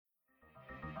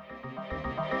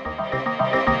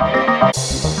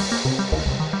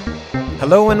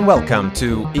Hello and welcome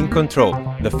to In Control,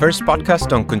 the first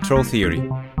podcast on control theory.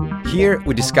 Here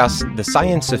we discuss the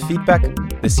science of feedback,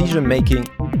 decision-making,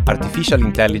 artificial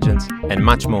intelligence, and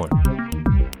much more.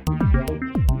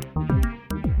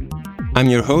 I'm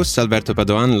your host, Alberto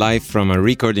Padoan, live from a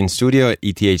recording studio at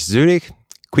ETH Zurich.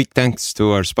 Quick thanks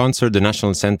to our sponsor, the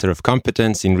National Center of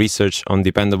Competence in Research on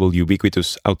Dependable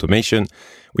Ubiquitous Automation,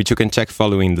 which you can check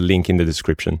following the link in the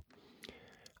description.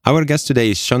 Our guest today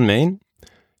is Sean Meyn.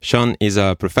 Sean is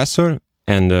a professor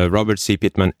and a Robert C.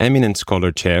 Pittman Eminent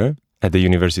Scholar Chair at the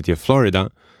University of Florida.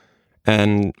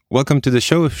 And welcome to the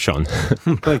show, Sean.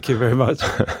 Thank you very much.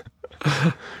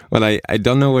 Well, I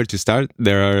don't know where to start.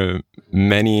 There are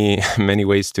many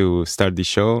ways to start the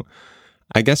show.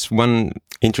 I guess one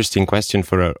interesting question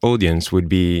for our audience would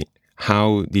be,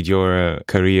 how did your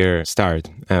career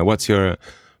start? What's your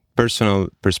personal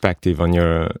perspective on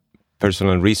your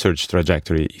personal research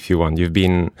trajectory, if you want? You've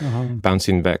been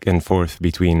bouncing back and forth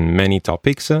between many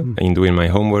topics. In doing my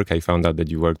homework, I found out that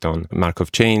you worked on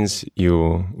Markov chains.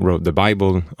 You wrote the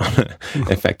Bible,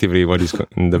 effectively what is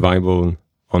the Bible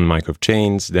on Markov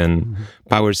chains, then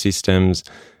power systems,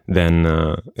 then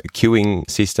queuing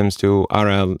systems to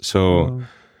RL. So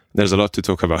there's a lot to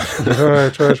talk about.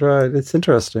 Right. It's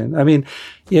interesting.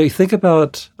 You think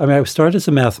about, I started as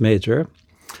a math major,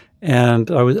 and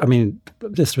I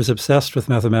was obsessed with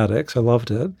mathematics. I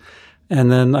loved it.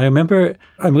 And then I remember,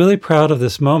 I'm really proud of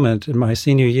this moment in my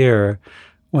senior year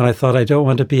when I thought, I don't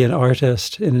want to be an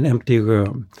artist in an empty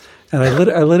room. And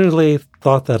I literally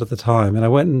thought that at the time. And I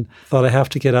went and thought, I have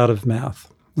to get out of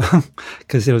math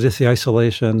because, just the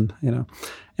isolation,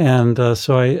 And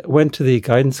so I went to the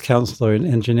guidance counselor in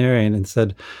engineering and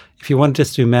said, if you want to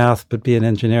just do math but be in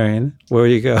engineering, where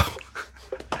do you go?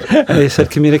 And they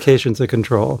said, communications and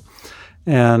control.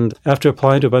 And after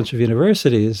applying to a bunch of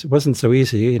universities, it wasn't so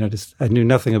easy. I knew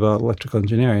nothing about electrical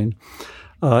engineering.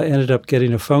 Ended up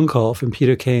getting a phone call from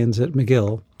Peter Keynes at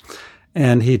McGill.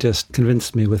 And he just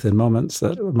convinced me within moments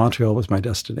that Montreal was my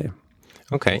destiny.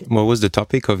 Okay. What was the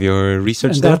topic of your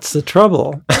research? And that's the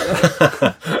trouble.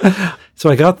 So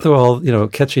I got through all,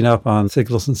 catching up on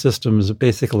signals and systems,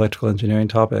 basic electrical engineering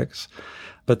topics.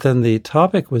 But then the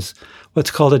topic was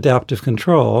what's called adaptive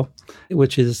control,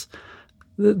 which is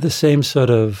the same sort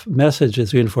of message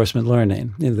as reinforcement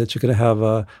learning, that you're going to have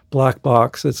a black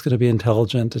box that's going to be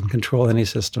intelligent and control any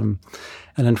system.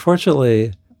 And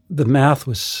unfortunately, the math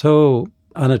was so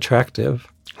unattractive.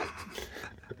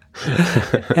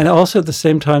 And also at the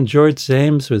same time, George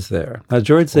Zames was there. Now,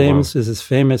 George Zames is this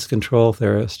famous control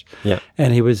theorist. Yeah.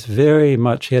 And he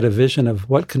had a vision of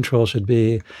what control should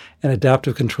be, and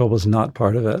adaptive control was not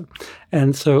part of it.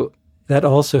 And so that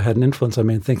also had an influence on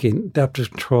me, thinking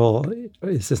adaptive control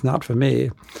is just not for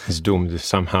me. It's doomed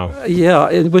somehow.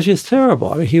 Yeah, which is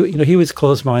terrible. He was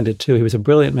closed-minded too. He was a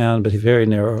brilliant man, but very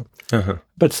narrow.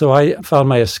 But so I found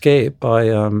my escape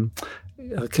by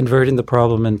converting the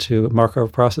problem into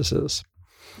Markov processes.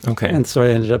 Okay. And so I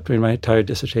ended up doing my entire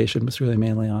dissertation was really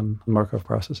mainly on Markov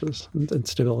processes and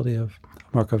stability of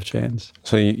Markov chains.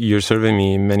 So you're serving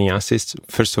me many assists.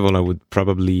 First of all, I would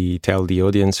probably tell the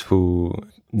audience who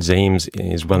Zames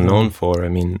is well known for.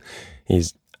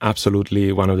 He's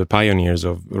absolutely one of the pioneers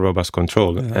of robust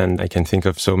control. Yeah. And I can think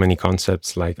of so many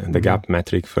concepts like the gap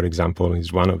metric, for example,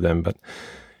 is one of them. But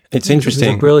it's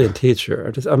interesting. He's a brilliant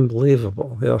teacher. It's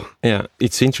unbelievable. Yeah.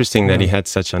 It's interesting that he had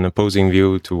such an opposing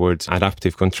view towards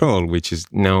adaptive control, which is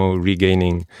now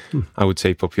regaining, I would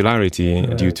say, popularity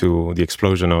due to the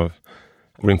explosion of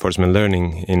reinforcement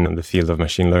learning in the field of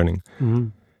machine learning.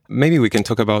 Maybe we can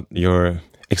talk about your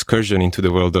excursion into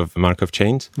the world of Markov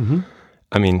chains.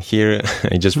 Here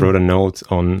I just wrote a note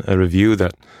on a review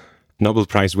that Nobel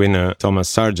Prize winner Thomas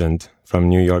Sargent from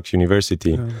New York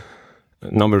University,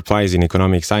 Nobel Prize in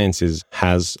Economic Sciences,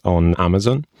 has on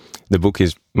Amazon. The book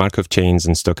is Markov Chains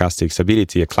and Stochastic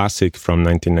Stability, a classic from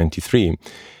 1993.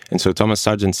 And so Thomas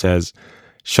Sargent says,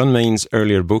 Sean Meyn's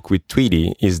earlier book with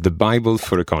Tweedy is the Bible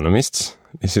for economists.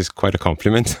 This is quite a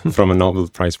compliment from a Nobel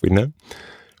Prize winner,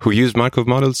 who used Markov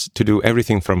models to do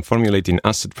everything from formulating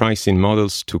asset pricing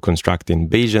models to constructing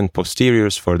Bayesian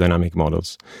posteriors for dynamic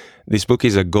models. This book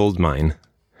is a gold mine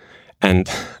and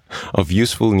of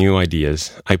useful new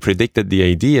ideas. I predict that the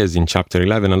ideas in chapter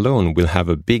 11 alone will have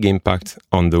a big impact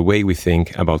on the way we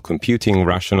think about computing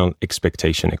rational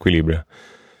expectation equilibria.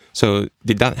 So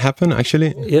did that happen,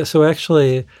 actually? Yeah, so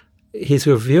actually, he's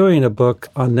reviewing a book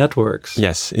on networks.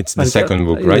 Yes, it's the second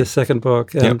book, right? The second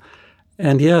book.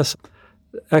 And yes,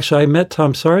 actually, I met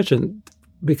Tom Sargent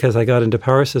because I got into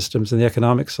power systems in the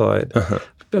economic side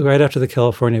right after the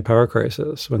California power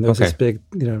crisis, when there was this big,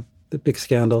 the big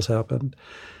scandals happened.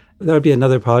 That would be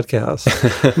another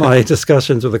podcast, my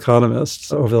discussions with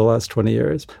economists over the last 20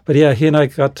 years. But yeah, he and I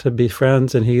got to be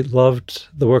friends, and he loved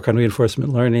the work on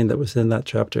reinforcement learning that was in that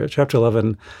chapter. Chapter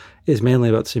 11 is mainly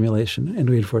about simulation and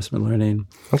reinforcement learning.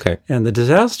 Okay. And the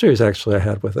disasters actually I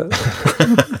had with it.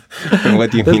 What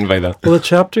do you mean by that? Well, the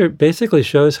chapter basically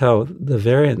shows how the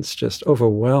variance just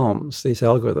overwhelms these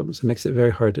algorithms. It makes it very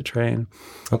hard to train.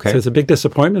 Okay. So it's a big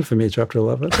disappointment for me, chapter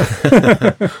 11.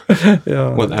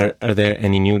 Yeah. Well, are there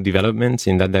any new developments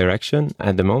in that direction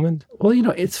at the moment?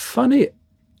 Well, it's funny.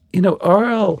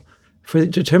 RL, for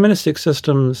deterministic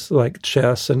systems like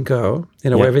chess and Go,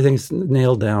 where everything's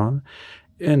nailed down,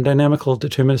 and dynamical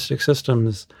deterministic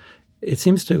systems, it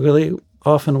seems to really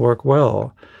often work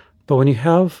well. But when you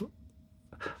have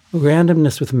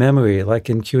randomness with memory, like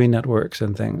in queuing networks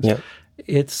and things,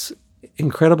 it's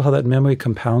incredible how that memory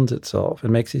compounds itself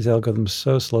and makes these algorithms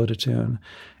so slow to tune.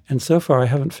 And so far, I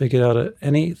haven't figured out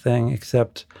anything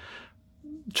except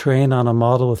train on a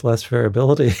model with less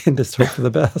variability and just hope for the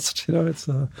best.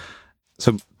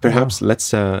 So perhaps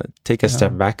let's take a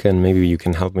step back, and maybe you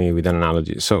can help me with an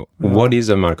analogy. So what is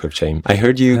a Markov chain? I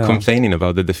heard you complaining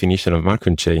about the definition of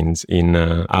Markov chains in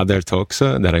other talks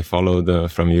that I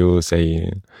followed from you,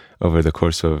 say, over the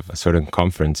course of certain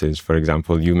conferences. For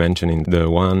example, you mentioning the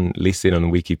one listed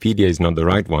on Wikipedia is not the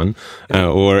right one,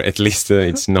 or at least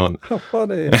it's not. How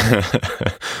funny.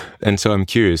 And so I'm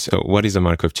curious, what is a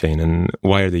Markov chain and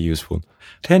why are they useful?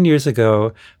 10 years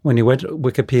ago, when you went to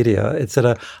Wikipedia, it said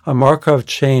a Markov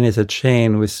chain is a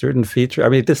chain with certain features. I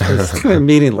mean, this was kind of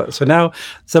meaningless. So now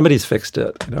somebody's fixed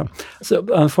it. So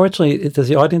unfortunately, does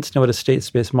the audience know what a state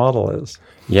space model is?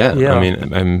 Yeah. I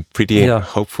mean, I'm pretty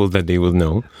hopeful that they will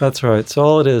know. That's right. So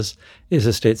all it is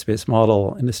a state space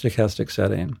model in a stochastic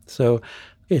setting. So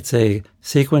it's a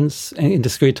sequence, in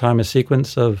discrete time, a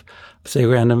sequence of, say,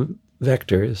 random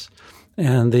vectors.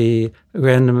 And the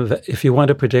random, if you want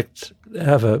to predict,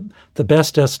 have the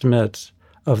best estimate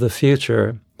of the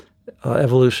future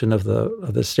evolution of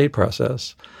the state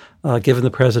process, given the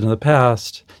present and the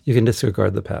past, you can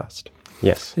disregard the past.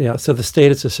 Yes. Yeah. So the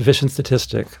state is a sufficient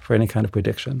statistic for any kind of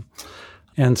prediction,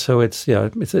 and so it's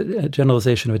a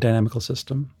generalization of a dynamical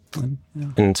system.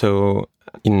 And so,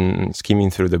 in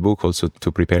skimming through the book, also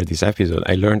to prepare this episode,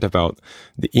 I learned about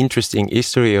the interesting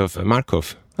history of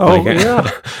Markov.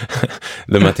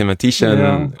 The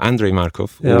mathematician Andrei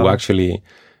Markov, who actually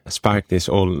sparked this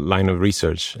whole line of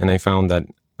research. And I found that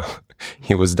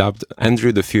he was dubbed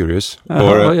Andrew the Furious,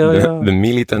 or the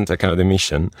militant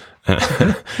academician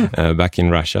back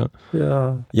in Russia.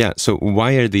 Yeah. So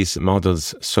why are these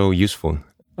models so useful?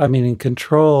 I mean, in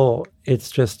control,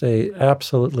 it's just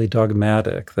absolutely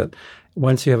dogmatic that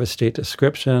once you have a state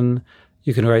description,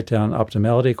 you can write down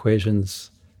optimality equations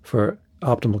for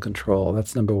optimal control.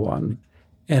 That's number one.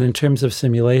 And in terms of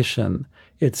simulation,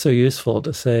 it's so useful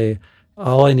to say,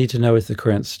 all I need to know is the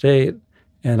current state,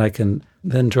 and I can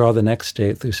then draw the next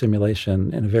state through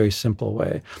simulation in a very simple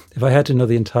way. If I had to know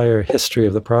the entire history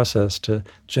of the process to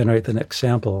generate the next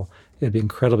sample, it'd be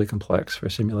incredibly complex for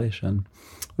simulation.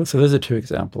 So those are two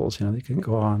examples, that can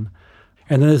go on.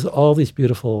 And then there's all these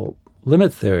beautiful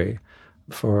limit theory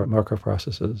for Markov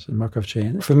processes and Markov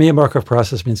chain. For me, a Markov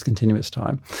process means continuous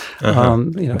time.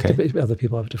 Other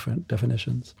people have different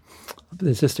definitions.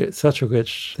 There's just such a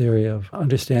rich theory of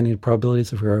understanding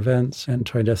probabilities of rare events and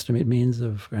trying to estimate means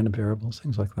of random variables,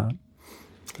 things like that.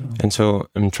 And so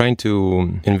I'm trying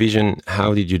to envision,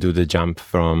 how did you do the jump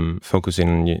from focusing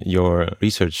on your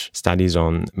research studies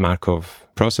on Markov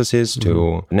processes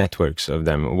to networks of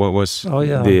them? What was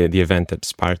the event that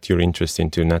sparked your interest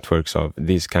into networks of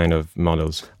these kind of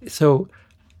models? So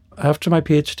after my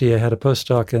PhD, I had a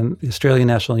postdoc in the Australian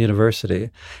National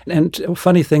University. And a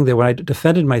funny thing there, when I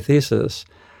defended my thesis,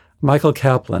 Michael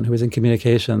Kaplan, who was in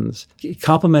communications, he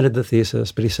complimented the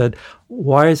thesis, but he said,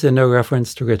 "Why is there no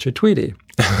reference to Richard Tweedy?"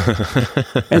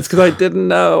 And it's because I didn't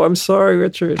know. I'm sorry,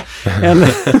 Richard. And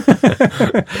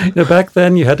back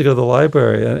then you had to go to the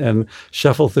library and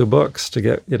shuffle through books to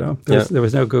get, there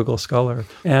was no Google Scholar.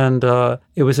 And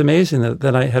it was amazing that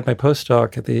then I had my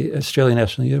postdoc at the Australian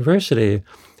National University,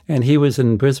 and he was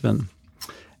in Brisbane.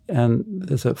 And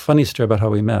there's a funny story about how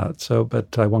we met,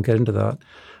 but I won't get into that.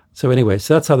 So anyway,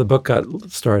 that's how the book got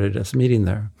started, as a meeting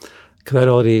there. Because I'd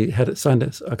already had signed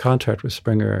a contract with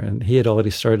Springer, and he had already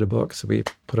started a book, so we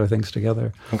put our things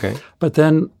together. Okay. But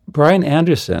then Brian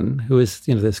Anderson, who is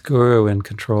this guru in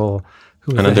control,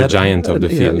 who was another giant of the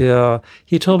field.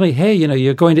 He told me, "Hey,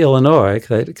 you're going to Illinois,"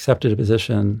 because I accepted a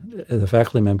position as a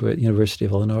faculty member at the University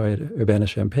of Illinois at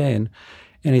Urbana-Champaign.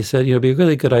 And he said, it'd be a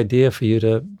really good idea for you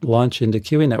to launch into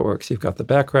queuing networks. You've got the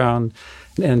background,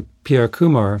 And Pierre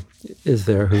Kumar is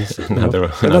there, who's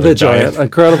another giant,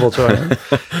 incredible giant.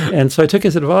 And so I took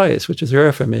his advice, which is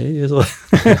rare for me usually.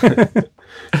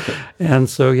 And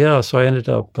so I ended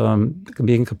up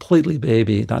being completely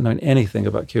baby, not knowing anything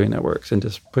about queuing networks, and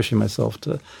just pushing myself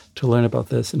to learn about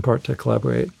this, in part to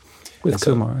collaborate with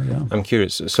Kumar. Yeah, I'm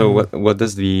curious. So, what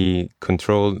does the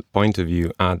control point of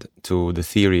view add to the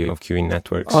theory of queuing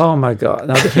networks? Oh my God!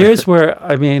 Now here's where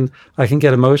I can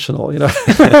get emotional.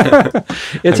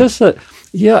 It's just that.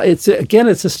 Yeah, it's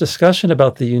this discussion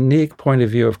about the unique point of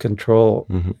view of control,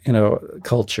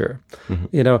 culture.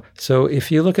 So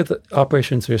if you look at the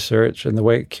operations research and the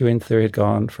way queuing theory had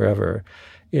gone forever,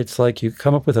 it's like you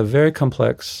come up with a very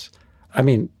complex,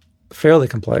 fairly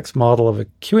complex model of a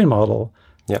queuing model.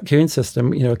 Yeah. Queuing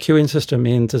system, a queuing system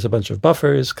means there's a bunch of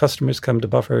buffers, customers come to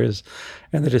buffers,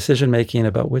 and the decision-making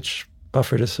about which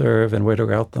buffer to serve and where to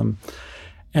route them.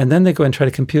 And then they go and try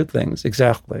to compute things,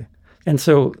 exactly. And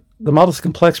so the model's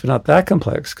complex, but not that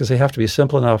complex, because they have to be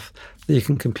simple enough that you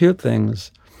can compute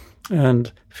things. And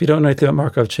if you don't know anything about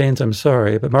Markov chains, I'm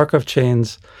sorry, but Markov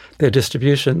chains, their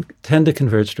distribution tend to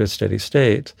converge to a steady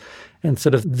state. And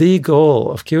sort of the goal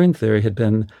of queuing theory had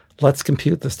been, let's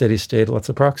compute the steady state, let's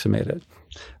approximate it.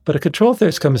 But a control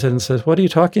theorist comes in and says, what are you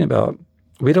talking about?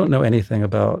 We don't know anything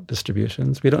about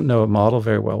distributions. We don't know a model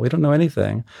very well. We don't know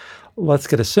anything. Let's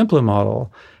get a simpler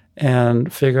model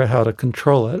and figure out how to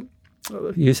control it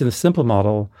using the simple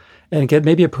model and get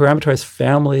maybe a parameterized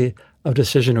family of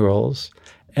decision rules,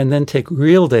 and then take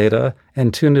real data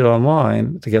and tune it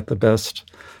online to get the best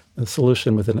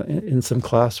solution in some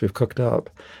class we've cooked up.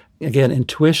 Again,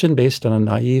 intuition based on a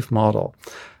naive model.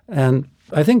 And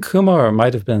I think Kumar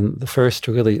might have been the first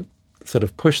to really sort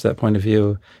of push that point of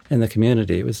view in the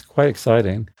community. It was quite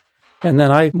exciting. And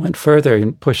then I went further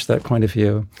and pushed that point of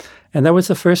view. And that was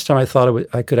the first time I thought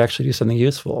I could actually do something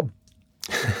useful.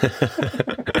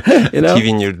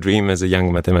 Achieving your dream as a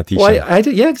young mathematician. Well,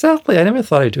 yeah, exactly. I never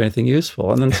thought I'd do anything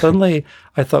useful. And then suddenly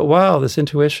I thought, wow, this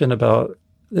intuition about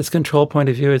this control point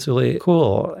of view is really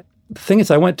cool. The thing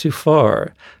is, I went too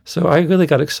far. So I really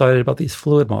got excited about these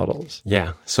fluid models.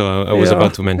 Yeah. So I was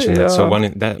about to mention that. So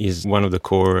that is one of the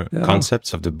core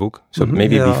concepts of the book. So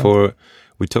maybe before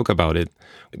we talk about it,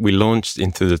 we launched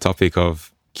into the topic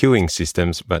of queuing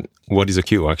systems, but what is a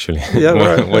queue actually?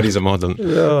 Yeah, what is a model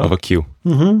of a queue?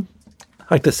 Mm-hmm.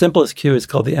 Like the simplest queue is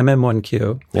called the MM1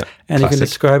 queue. Yeah, and classic. You can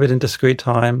describe it in discrete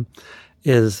time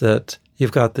is that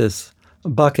you've got this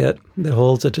bucket that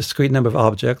holds a discrete number of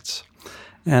objects,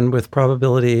 and with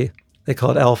probability, they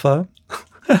call it alpha,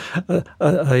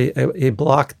 a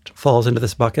block falls into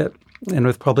this bucket. And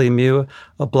with probably mu,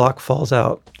 a block falls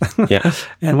out. Yeah.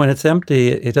 And when it's empty,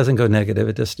 it doesn't go negative.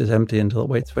 It just is empty until it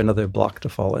waits for another block to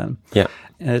fall in. Yeah.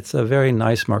 And it's a very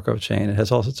nice Markov chain. It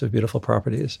has all sorts of beautiful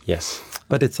properties. Yes.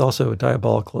 But it's also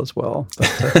diabolical as well.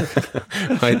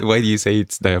 Why do you say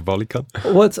it's diabolical?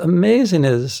 What's amazing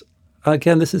is,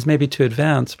 again, this is maybe too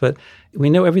advanced, but we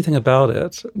know everything about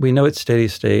it. We know it's steady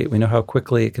state. We know how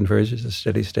quickly it converges to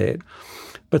steady state.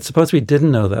 But suppose we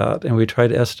didn't know that, and we tried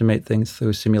to estimate things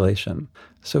through simulation.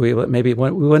 So we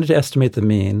wanted to estimate the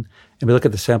mean, and we look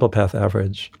at the sample path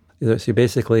average. So you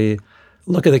basically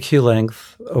look at the queue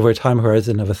length over a time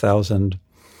horizon of 1,000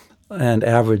 and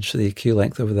average the queue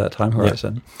length over that time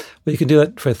horizon. Yeah. But you can do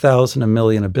that for 1,000,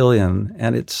 1,000,000, 1 billion,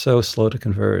 and it's so slow to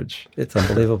converge. It's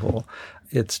unbelievable.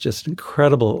 It's just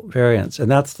incredible variance.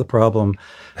 And that's the problem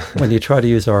when you try to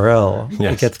use RL.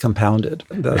 Yes. It gets compounded,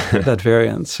 that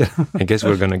variance. I guess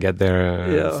we're going to get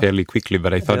there fairly quickly,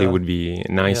 but I thought it would be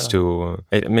nice to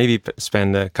maybe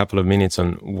spend a couple of minutes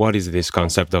on what is this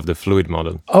concept of the fluid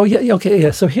model. Oh, yeah, okay,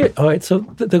 yeah. So here, all right, so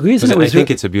the reason it was... I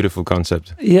think it's a beautiful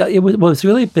concept. Yeah, it was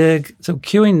really big. So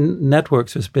queuing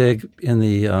networks was big in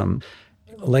the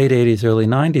late 80s, early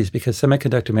 90s because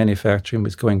semiconductor manufacturing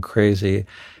was going crazy.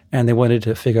 And they wanted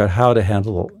to figure out how to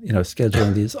handle,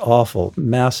 scheduling these awful,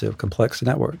 massive, complex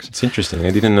networks. It's interesting.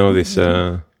 I didn't know this.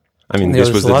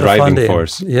 This was the driving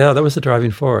force. Yeah, that was the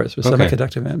driving force, was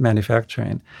semiconductor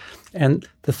manufacturing. And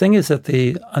the thing is that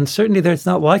the uncertainty there is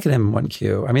not like an M1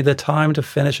 queue. I mean, the time to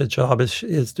finish a job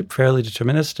is fairly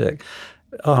deterministic.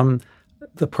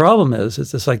 The problem is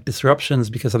this like disruptions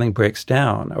because something breaks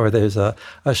down or there's a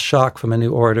shock from a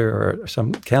new order or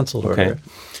some canceled order.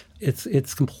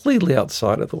 It's completely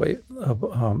outside of the way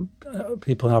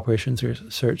people in operations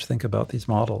research think about these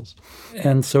models.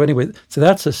 And so anyway, so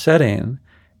that's a setting.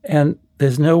 And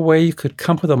there's no way you could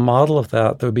come up with a model of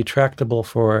that would be tractable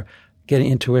for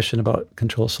getting intuition about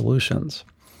control solutions.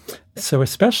 So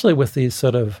especially with these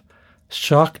sort of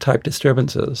shock-type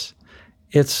disturbances,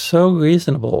 it's so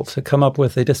reasonable to come up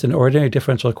with just an ordinary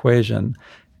differential equation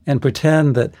and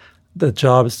pretend that the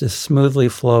jobs just smoothly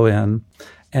flow in.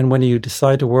 And when you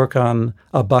decide to work on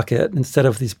a bucket, instead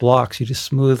of these blocks, you just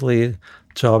smoothly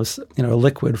jobs,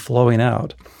 liquid flowing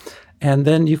out. And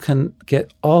then you can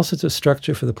get all sorts of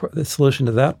structure for the solution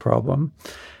to that problem.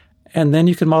 And then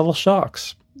you can model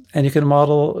shocks. And you can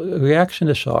model reaction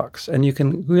to shocks. And you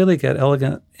can really get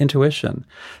elegant intuition.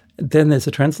 Then there's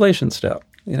a translation step.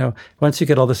 Once you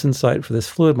get all this insight for this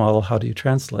fluid model, how do you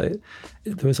translate?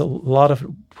 There's a lot of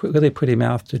really pretty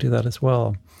math to do that as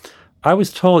well. I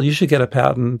was told you should get a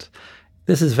patent.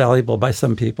 This is valuable by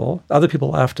some people. Other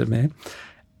people laughed at me.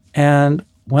 And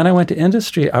when I went to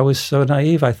industry, I was so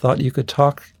naive. I thought you could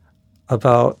talk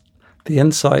about the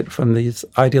insight from these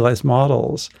idealized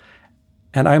models.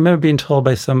 And I remember being told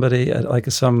by somebody, like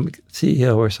some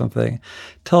CEO or something,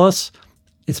 tell us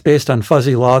it's based on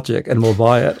fuzzy logic and we'll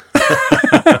buy it.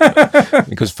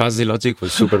 Because fuzzy logic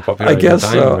was super popular I guess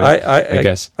at the time, so. right?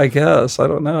 I guess. I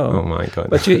don't know. Oh my God.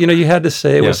 But you had to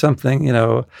say it was something,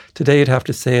 today you'd have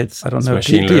to say it's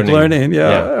deep learning.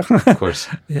 Yeah. Of course.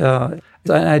 Yeah.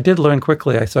 I did learn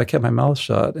quickly, so I kept my mouth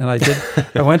shut. And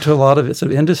I went to a lot of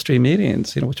sort of industry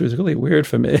meetings, which was really weird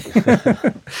for me.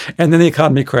 And then the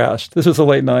economy crashed. This was the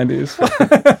late 90s.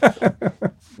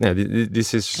 Yeah,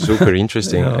 this is super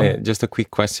interesting. Just a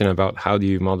quick question about how do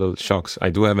you model shocks? I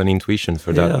do have an intuition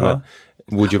for that. But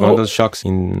would you model shocks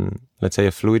in, let's say,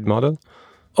 a fluid model?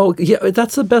 Oh, yeah,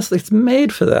 that's the best. It's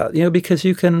made for that, because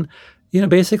you can,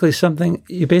 basically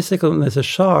when there's a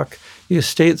shock, your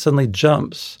state suddenly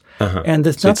jumps. And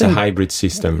there's it's a hybrid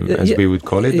system, as we would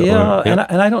call it? Yeah, and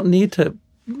I don't need to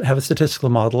have a statistical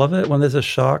model of it. When there's a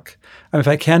shock, if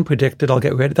I can predict it, I'll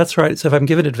get ready. That's right. So if I'm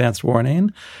given advanced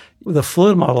warning, with a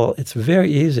fluid model, it's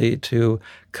very easy to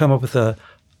come up with a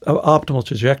optimal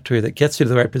trajectory that gets you to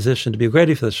the right position to be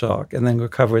ready for the shock and then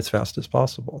recover as fast as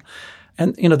possible.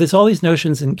 And, there's all these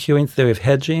notions in queuing theory of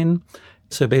hedging.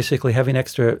 So basically having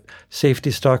extra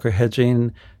safety stock or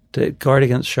hedging to guard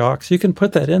against shocks, you can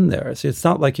put that in there. So it's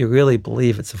not like you really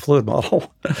believe it's a fluid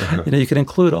model. You can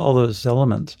include all those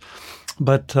elements.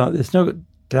 But there's no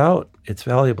doubt it's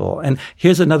valuable. And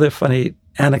here's another funny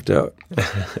anecdote.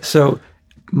 So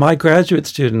my graduate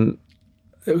student,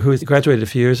 who graduated a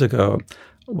few years ago,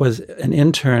 was an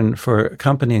intern for a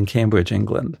company in Cambridge,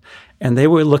 England. And they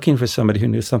were looking for somebody who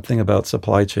knew something about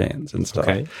supply chains and stuff.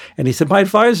 Okay. And he said, my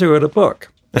advisor wrote a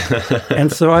book.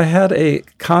 And so I had a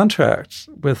contract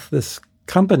with this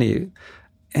company,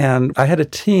 and I had a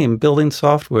team building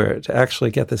software to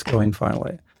actually get this going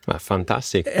finally.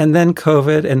 Fantastic. And then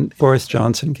COVID and Boris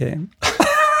Johnson came.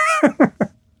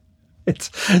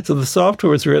 So the software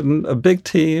was written, a big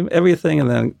team, everything, and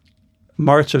then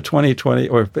March of 2020,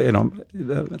 or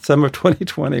summer of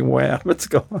 2020, wham, it's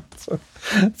gone. So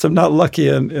I'm not lucky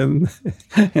in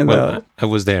that. I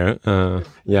was there.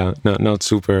 Not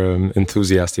super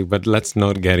enthusiastic, but let's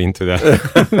not get into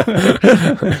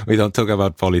that. We don't talk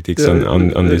about politics on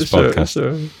this podcast.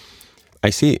 Sure. I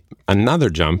see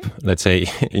another jump, let's say,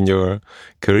 in your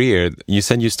career. You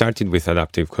said you started with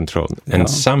adaptive control, and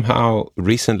somehow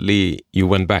recently you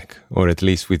went back, or at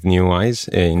least with new eyes,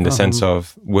 in the sense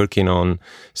of working on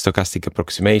stochastic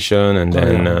approximation, and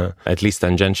then at least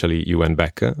tangentially you went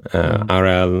back,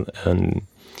 RL. And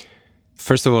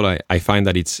first of all, I find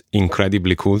that it's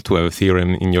incredibly cool to have a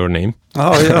theorem in your name.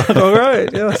 Oh, yeah. All right,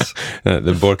 yes.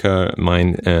 The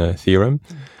Borka-Meyn theorem.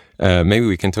 Maybe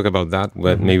we can talk about that,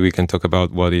 but maybe we can talk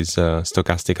about what is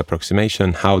stochastic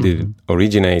approximation, how did it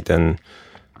originate, and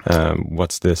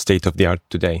what's the state of the art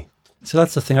today. So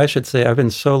that's the thing I should say. I've been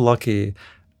so lucky.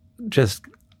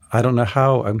 I don't know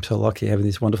how I'm so lucky having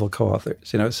these wonderful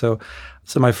co-authors. So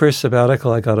my first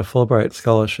sabbatical, I got a Fulbright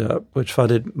scholarship, which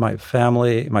funded my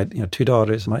family, my 2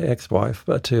 daughters, my ex-wife,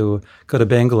 to go to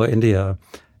Bangalore, India.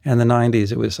 In the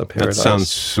 90s, it was a paradise. That sounds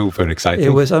super exciting. It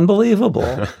was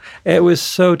unbelievable. It was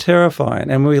so terrifying.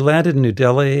 And when we landed in New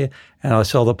Delhi and I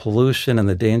saw the pollution and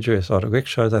the dangerous auto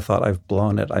rickshaws, I thought, I've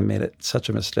blown it. I made it such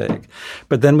a mistake.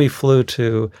 But then we flew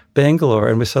to Bangalore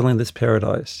and we're suddenly in this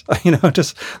paradise.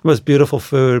 Just the most beautiful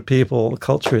food, people,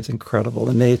 culture is incredible,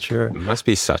 the nature. It must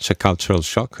be such a cultural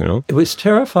shock, It was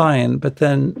terrifying. But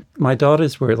then my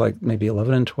daughters were like maybe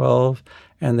 11 and 12.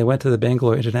 And they went to the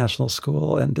Bangalore International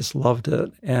School and just loved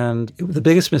it. And the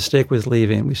biggest mistake was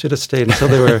leaving. We should have stayed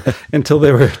until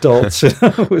they were adults.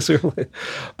 It was really,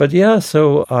 but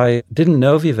so I didn't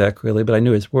know Vivek really, but I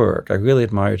knew his work. I really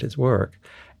admired his work.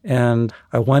 And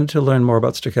I wanted to learn more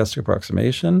about stochastic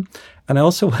approximation. And I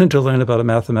also wanted to learn about a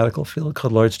mathematical field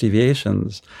called large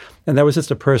deviations. And that was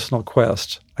just a personal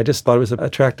quest. I just thought it was an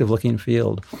attractive looking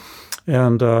field.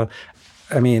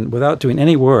 And without doing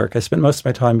any work, I spent most of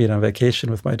my time being on vacation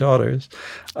with my daughters.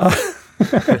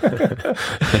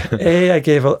 I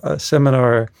gave a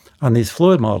seminar on these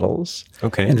fluid models.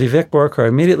 Okay. And Vivek Borkar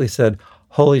immediately said,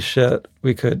 holy shit,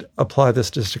 we could apply this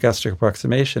to stochastic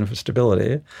approximation for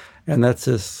stability. And that's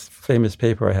this famous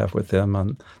paper I have with him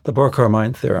on the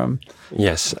Borkar-Meyn theorem.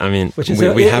 Yes, I mean, which is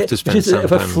we have to spend some if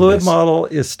time a fluid on this. model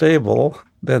is stable,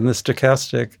 then the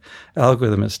stochastic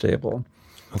algorithm is stable.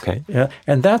 Okay. Yeah,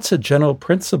 and that's a general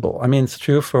principle. I mean, it's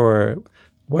true for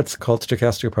what's called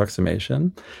stochastic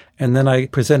approximation. And then I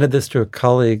presented this to a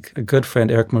colleague, a good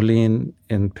friend, Eric Moulin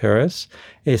in Paris.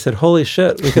 And he said, holy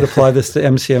shit, we could apply this to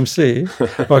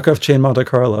MCMC, Markov chain Monte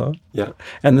Carlo. Yeah.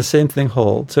 And the same thing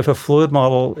holds. So if a fluid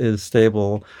model is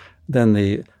stable, then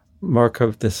the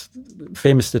Markov, this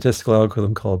famous statistical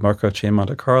algorithm called Markov chain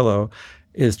Monte Carlo,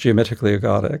 is geometrically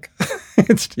ergodic.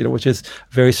 It's, which is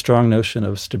a very strong notion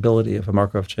of stability of a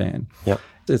Markov chain. Yeah.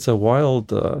 It's a wild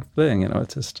thing,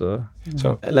 It's just so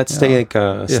let's take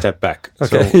a step back.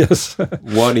 Okay. So yes.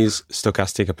 what is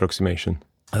stochastic approximation?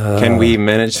 Can we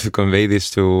manage to convey this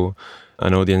to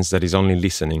an audience that is only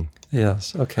listening?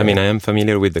 Yes. Okay. I mean, I am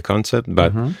familiar with the concept,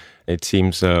 but it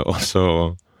seems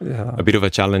also a bit of a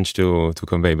challenge to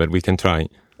convey. But we can try.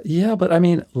 Yeah, but I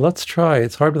mean, let's try.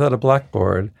 It's hard without a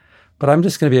blackboard. But I'm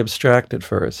just going to be abstract at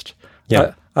first.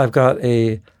 Yeah. I've got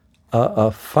a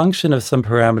function of some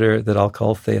parameter that I'll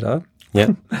call theta.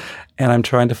 Yeah. And I'm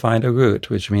trying to find a root,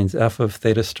 which means f of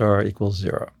theta star equals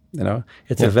 0.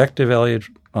 It's a vector valued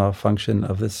function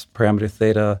of this parameter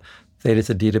theta. Theta is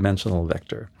a d-dimensional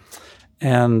vector.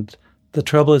 And the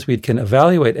trouble is we can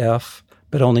evaluate f,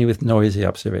 but only with noisy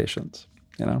observations,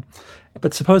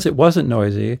 But suppose it wasn't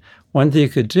noisy. One thing you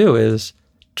could do is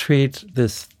treat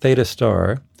this theta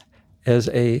star as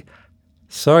a,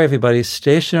 sorry everybody,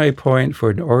 stationary point for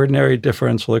an ordinary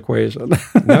differential equation.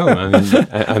 No, I mean,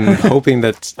 I'm hoping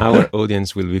that our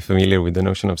audience will be familiar with the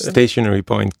notion of stationary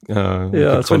point. So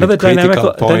another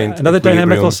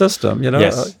dynamical system,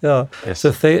 Yes. Yes. So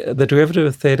the derivative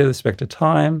of theta with respect to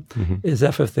time is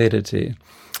f of theta t.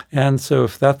 And so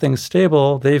if that thing's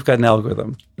stable, then you've got an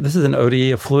algorithm. This is an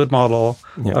ODE, a fluid model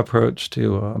approach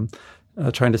to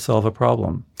trying to solve a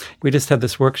problem. We just had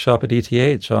this workshop at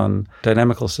ETH on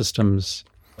dynamical systems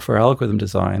for algorithm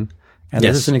design. And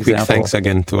this is an example. Big thanks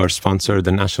again to our sponsor,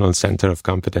 the National Center of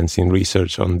Competence in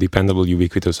Research on Dependable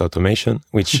Ubiquitous Automation,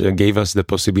 which gave us the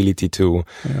possibility to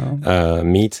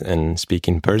meet and speak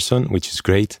in person, which is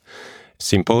great.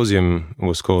 Symposium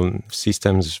was called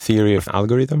Systems Theory of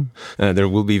Algorithm. There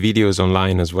will be videos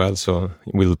online as well, so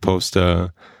we'll post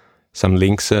some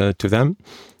links to them.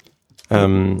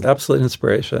 Absolute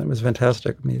inspiration. It was a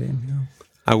fantastic meeting. Yeah.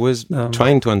 I was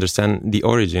trying to understand the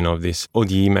origin of this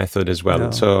ODE method as well. Yeah.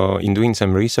 So in doing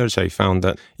some research, I found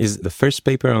that is the first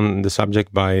paper on the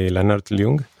subject by Leonard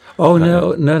Leung. Oh,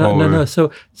 no.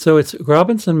 So it's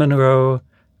Robinson Monroe,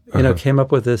 came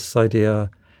up with this idea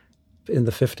in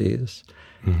the 50s.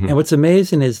 Mm-hmm. And what's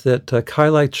amazing is that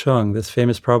Kai-Lai Chung, this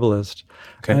famous probabilist,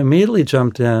 immediately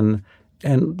jumped in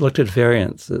and looked at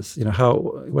variances,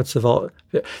 what's the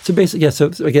so basically, so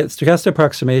again, stochastic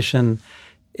approximation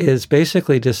is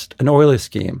basically just an Euler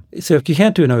scheme. So if you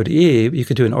can't do an ODE, you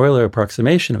could do an Euler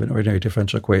approximation of an ordinary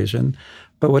differential equation.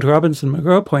 But what Robinson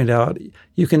Monroe pointed out,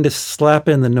 you can just slap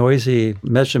in the noisy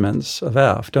measurements of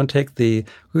f. Don't take the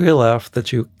real f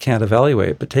that you can't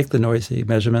evaluate, but take the noisy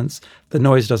measurements. The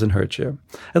noise doesn't hurt you,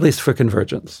 at least for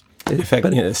convergence. In fact,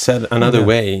 said another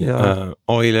way,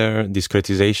 Euler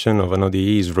discretization of an ODE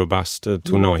is robust to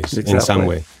noise in some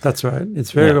way. That's right.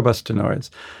 It's very robust to noise.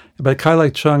 But Kai-Lai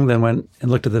Chung then went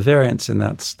and looked at the variance, and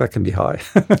that can be high.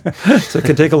 So it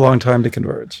can take a long time to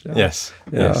converge. Yeah. Yes.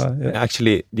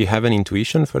 Actually, do you have an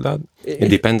intuition for that? It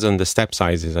depends on the step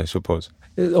sizes, I suppose.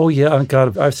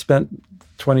 God, I've spent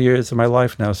 20 years of my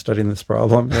life now studying this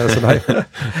problem. Yes,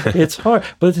 and it's hard,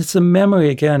 but it's a memory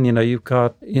again. You've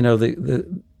got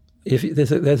if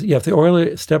the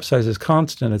Euler step size is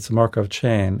constant, it's a Markov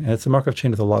chain, and it's a Markov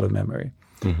chain with a lot of memory,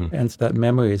 and that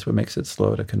memory is what makes it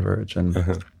slow to converge. And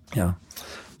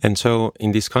And so,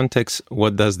 in this context,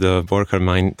 what does the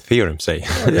Borkar-Meyn theorem say?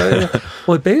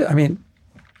 Well,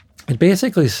 it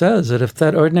basically says that if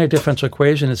that ordinary differential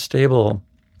equation is stable,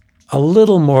 a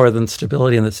little more than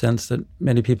stability in the sense that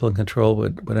many people in control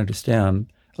would understand,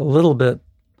 a little bit.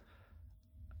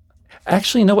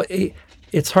 Actually, no,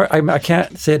 it's hard. I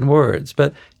can't say it in words,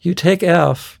 but you take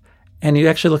f and you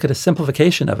actually look at a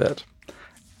simplification of it.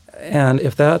 And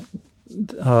if that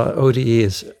ODE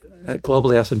is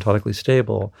globally asymptotically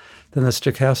stable, then the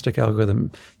stochastic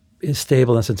algorithm is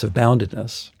stable in the sense of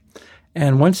boundedness.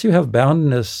 And once you have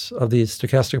boundedness of these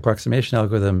stochastic approximation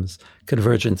algorithms,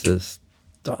 convergence is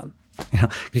done.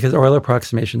 Because Euler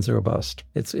approximations are robust.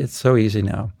 It's so easy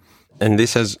now. And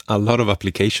this has a lot of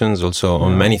applications also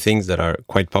on many things that are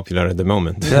quite popular at the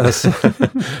moment. Yes.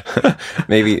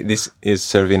 Maybe this is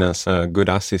serving us a good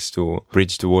assist to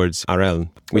bridge towards RL,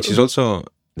 which is also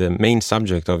the main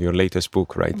subject of your latest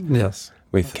book, right? Yes.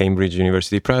 With Cambridge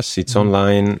University Press. It's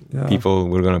online. Yeah. People,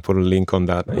 we're going to put a link on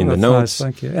that in the That's notes. nice,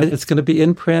 thank you. And it's going to be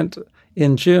in print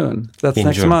in June. That's In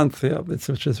next June. month, yeah,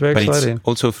 which is very exciting. It's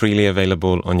also freely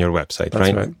available on your website,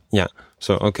 That's right. Yeah.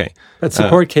 So, okay. But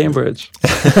support Cambridge.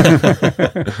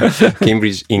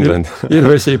 Cambridge, England.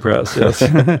 University Press, yes.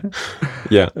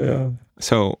 Yeah. Yeah.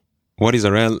 So, what is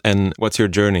RL and what's your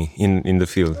journey in the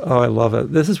field? Oh, I love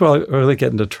it. This is where I really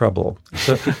get into trouble.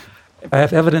 So I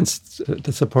have evidence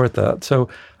to support that. So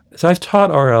I've taught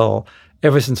RL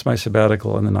ever since my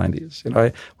sabbatical in the 90s.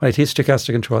 When I teach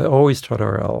stochastic control, I always taught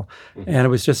RL. And it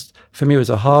was just, for me, it was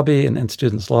a hobby, and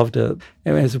students loved it.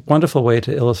 And it was a wonderful way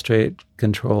to illustrate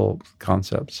control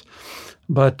concepts.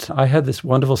 But I had this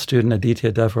wonderful student,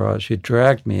 Aditya Devraj, who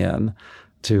dragged me in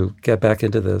to get back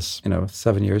into this,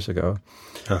 7 years ago.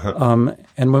 Uh-huh.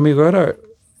 And when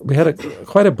we had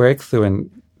quite a breakthrough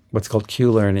in what's called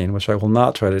Q-learning, which I will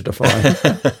not try to define.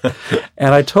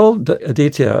 And I told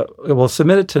Aditya, we'll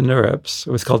submit it to NeurIPS.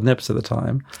 It was called NIPS at the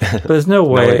time. But there's no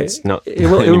way. No, it's not it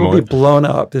will be blown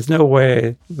up. There's no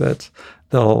way that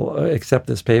they'll accept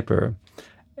this paper.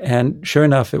 And sure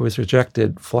enough, it was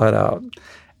rejected flat out.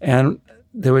 And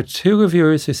there were 2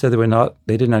 reviewers who said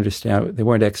they didn't understand, they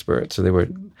weren't experts.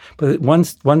 But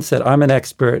one said, I'm an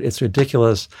expert, it's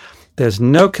ridiculous. There's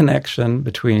no connection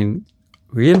between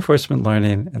reinforcement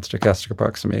learning and stochastic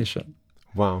approximation.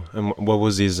 Wow. And what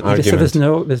was his He argument?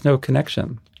 said there's no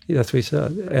connection. That's what he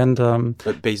said. And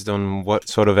but based on what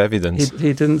sort of evidence?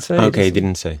 he didn't say. Okay, he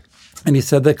didn't say. And he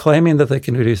said they're claiming that they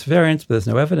can reduce variance, but there's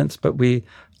no evidence. But we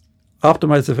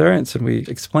optimized the variance and we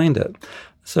explained it.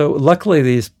 So luckily,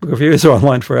 these reviews are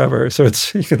online forever. So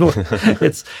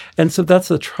and so that's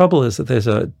the trouble, is that there's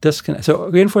a disconnect. So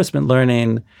reinforcement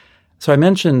learning. So I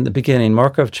mentioned in the beginning,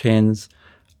 Markov chains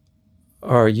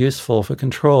are useful for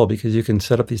control because you can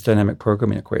set up these dynamic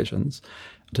programming equations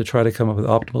to try to come up with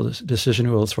optimal decision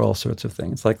rules for all sorts of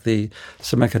things, like the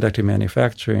semiconductor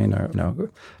manufacturing or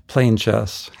playing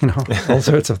chess, all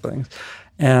sorts of things.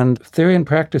 And theory and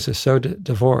practice are so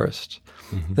divorced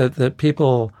that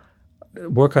people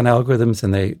work on algorithms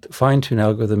and they fine-tune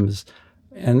algorithms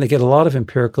and they get a lot of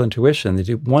empirical intuition. They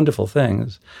do wonderful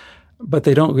things, but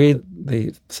they don't read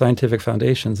the scientific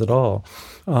foundations at all.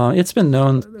 It's been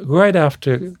known right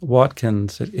after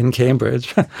Watkins in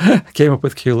Cambridge came up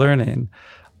with Q-learning.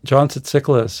 John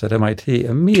Tsitsiklis at MIT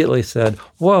immediately said,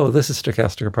 whoa, this is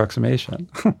stochastic approximation.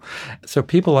 So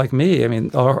people like me,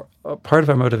 part of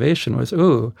our motivation was,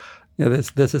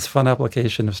 this is fun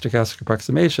application of stochastic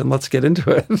approximation. Let's get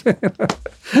into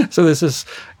it. So there's this,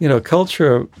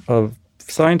 culture of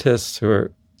scientists who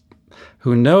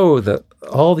know that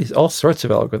all sorts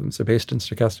of algorithms are based in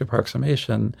stochastic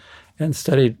approximation and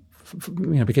studied,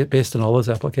 based on all those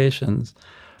applications.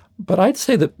 But I'd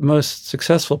say that most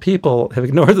successful people have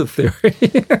ignored the theory.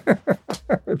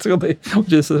 It's really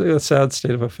just a sad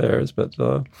state of affairs. But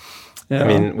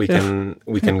we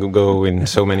can go in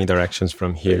so many directions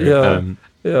from here.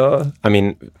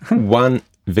 One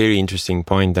very interesting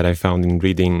point that I found in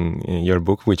reading your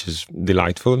book, which is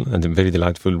delightful and a very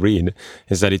delightful read,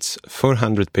 is that it's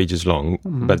 400 pages long,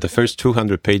 but the first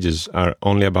 200 pages are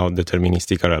only about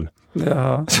deterministic RL.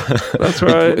 Yeah, that's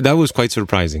right. That was quite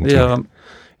surprising to me.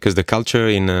 Because the culture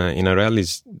in RL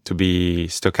is to be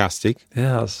stochastic.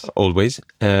 Yes. Always.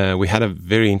 We had a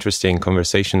very interesting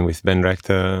conversation with Ben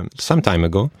Rector some time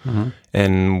ago,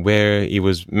 and where he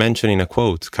was mentioning a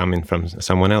quote coming from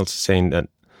someone else saying that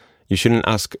you shouldn't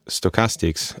ask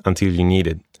stochastics until you need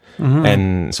it.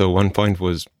 And so one point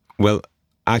was, well,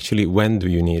 actually, when do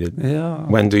you need it? Yeah.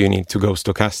 When do you need to go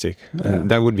stochastic? And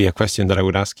that would be a question that I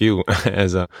would ask you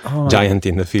as a giant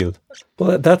in the field.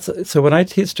 Well, so when I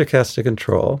teach stochastic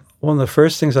control, one of the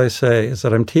first things I say is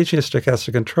that I'm teaching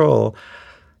stochastic control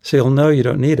so you'll know you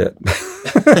don't need it.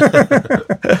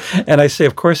 And I say,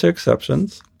 of course, there are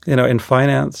exceptions. In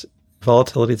finance,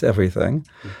 volatility is everything.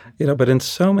 But in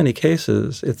so many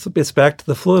cases, it's back to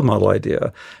the fluid model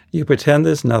idea. You pretend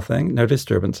there's nothing, no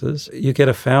disturbances. You get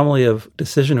a family of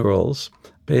decision rules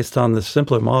based on the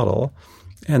simpler model,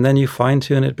 and then you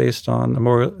fine-tune it based on a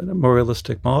more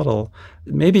realistic model,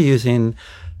 maybe using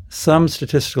some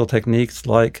statistical techniques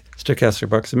like stochastic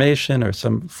approximation or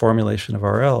some formulation of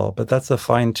RL, but that's a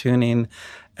fine-tuning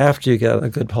after you get a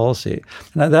good policy.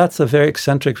 Now, that's a very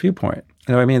eccentric viewpoint.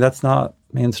 That's not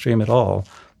mainstream at all.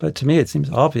 But to me, it seems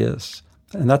obvious.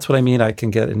 And that's what I mean. I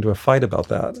can get into a fight about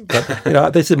that.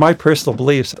 But, this is my personal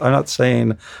beliefs. I'm not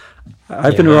saying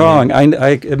I've been wrong. I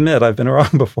admit I've been wrong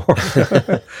before.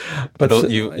 But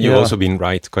you've also been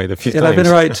right quite a few times. And I've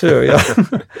been right too, yeah.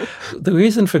 The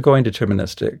reason for going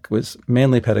deterministic was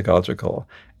mainly pedagogical.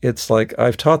 It's like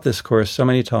I've taught this course so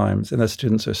many times and the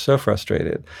students are so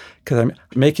frustrated because I'm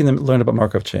making them learn about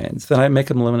Markov chains. Then I make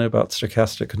them learn about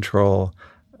stochastic control.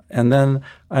 And then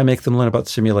I make them learn about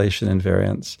simulation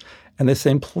invariance. And they're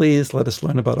saying, please let us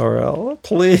learn about RL.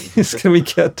 Please, can we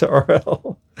get to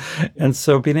RL? And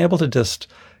so being able to just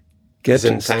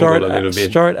start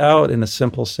out in a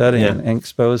simple setting and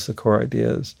expose the core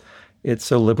ideas, it's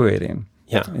so liberating.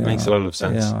 Yeah, it makes a lot of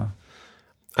sense. Yeah.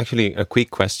 Actually, a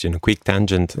quick question, a quick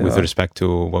tangent with respect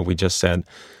to what we just said.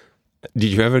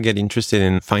 Did you ever get interested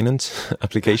in finance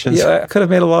applications? Yeah, I could have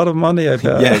made a lot of money, I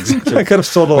bet. Yeah, exactly. I could have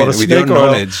sold a lot of snake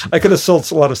oil. I could have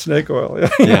sold a lot of snake oil.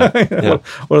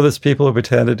 One of those people who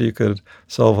pretended you could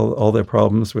solve all their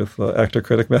problems with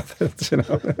actor-critic methods,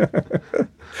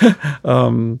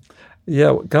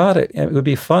 God, it would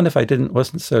be fun if I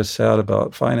wasn't so sad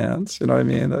about finance. You know what I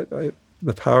mean?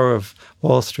 The power of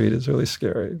Wall Street is really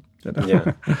scary.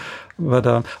 Yeah. But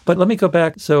let me go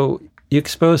back. So you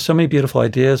expose so many beautiful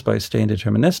ideas by staying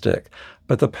deterministic,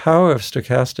 but the power of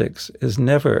stochastics is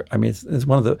never, it's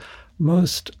one of the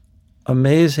most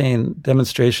amazing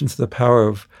demonstrations of the power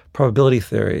of probability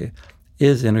theory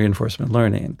is in reinforcement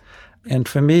learning. And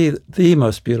for me, the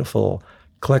most beautiful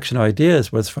collection of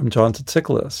ideas was from John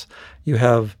Tsitsiklis. You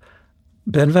have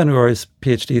Ben Van Rooij's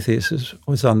PhD thesis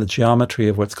was on the geometry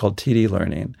of what's called TD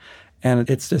learning. And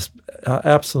it's just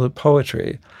absolute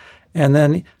poetry. And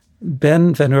then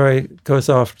Ben Van Rooij goes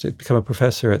off to become a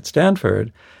professor at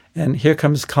Stanford, and here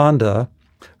comes Khanda,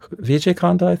 Vijay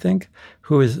Khanda, I think,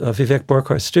 who is a Vivek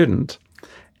Borkar's student.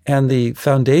 And the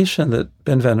foundation that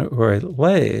Ben Van Rooij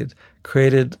laid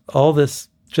created all this,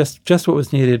 just what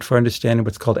was needed for understanding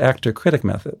what's called actor-critic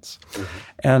methods. Mm-hmm.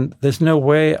 And there's no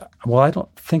way, I don't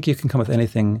think you can come with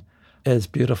anything as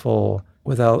beautiful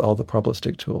without all the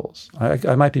probabilistic tools.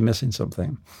 I might be missing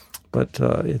something. But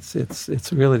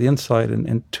it's really the insight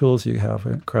and tools you have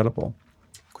are incredible.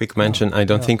 Quick mention, I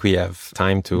don't think we have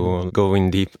time to go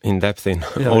in depth in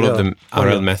all of the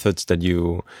RL methods that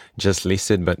you just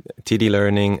listed, but TD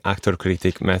learning,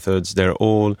 actor-critic methods, they're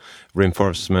all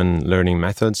reinforcement learning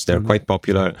methods. They're quite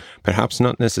popular, perhaps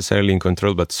not necessarily in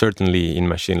control, but certainly in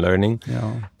machine learning.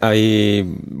 Yeah. I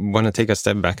want to take a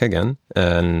step back again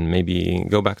and maybe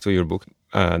go back to your book.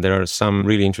 There are some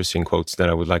really interesting quotes that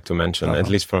I would like to mention, at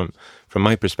least from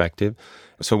my perspective.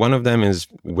 So one of them is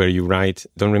where you write,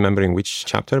 don't remember in which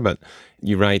chapter, but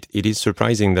you write, it is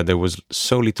surprising that there was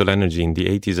so little energy in the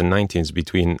 80s and 90s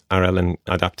between RL and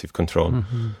adaptive control.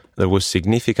 Mm-hmm. There was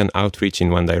significant outreach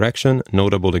in one direction.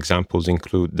 Notable examples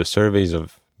include the surveys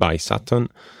by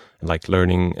Sutton, like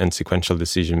learning and sequential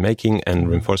decision-making, and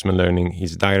reinforcement learning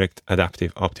is direct,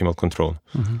 adaptive, optimal control.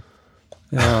 Mm-hmm.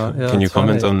 Can you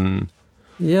comment on...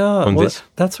 this?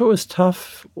 That's what was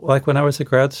tough. Like when I was a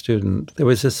grad student, there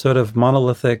was this sort of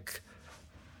monolithic.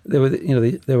 There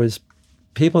was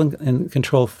people in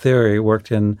control theory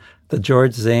worked in the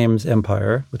George Zames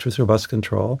empire, which was robust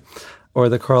control, or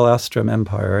the Carl Astrom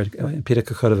empire, Peter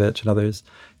Kokotovich and others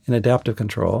in adaptive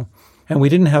control, and we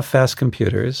didn't have fast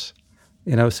computers.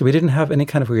 So we didn't have any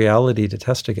kind of reality to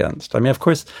test against. Of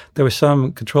course, there were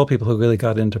some control people who really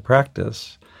got into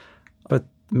practice, but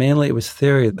mainly it was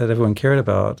theory that everyone cared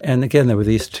about. And again, there were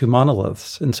these two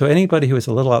monoliths. And so anybody who was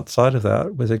a little outside of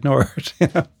that was ignored.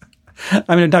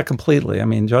 Not completely.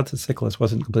 John Tsitsiklis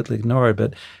wasn't completely ignored,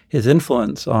 but his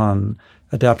influence on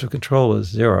adaptive control was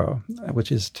zero,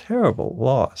 which is terrible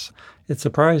loss. It's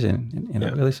surprising,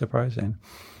 really surprising.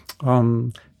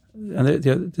 And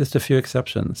there just a few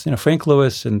exceptions. Frank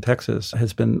Lewis in Texas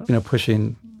has been,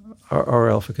 pushing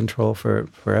RL for control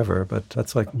forever, but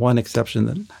that's like one exception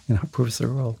that proves the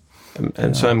rule.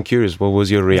 And so I'm curious, what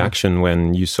was your reaction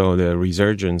when you saw the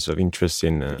resurgence of interest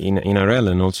in RL,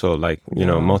 and also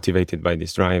motivated by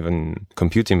this drive and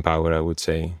computing power, I would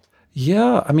say?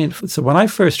 Yeah, so when I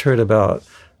first heard about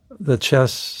the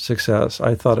chess success,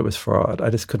 I thought it was fraud. I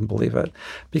just couldn't believe it.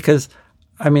 Because,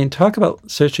 talk about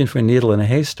searching for a needle in a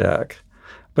haystack.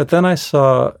 But then I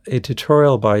saw a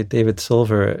tutorial by David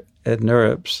Silver at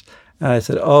NeurIPS, and I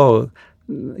said,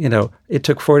 it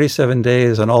took 47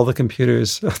 days on all the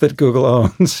computers that Google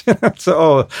owns.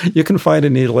 So, you can find a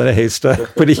needle in a haystack.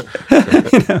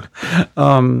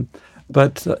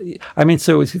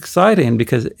 So it was exciting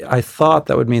because I thought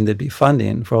that would mean there'd be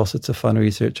funding for all sorts of fun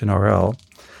research in RL.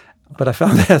 But I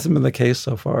found that hasn't been the case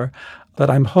so far. But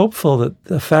I'm hopeful that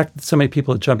the fact that so many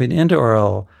people are jumping into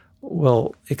RL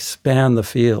will expand the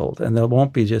field, and there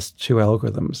won't be just two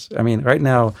algorithms. Right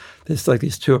now, there's like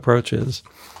these two approaches.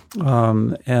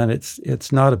 and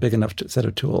it's not a big enough set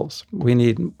of tools. We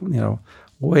need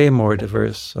way more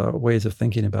diverse ways of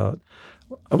thinking about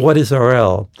what is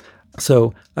RL.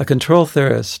 So a control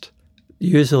theorist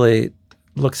usually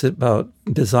looks at about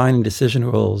designing decision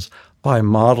rules by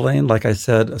modeling, like I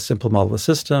said, a simple model of the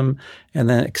system, and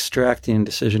then extracting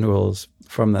decision rules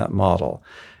from that model.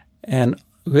 And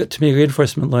to me,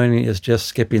 reinforcement learning is just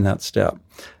skipping that step.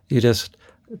 You just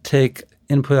take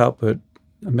input-output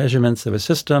measurements of a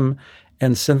system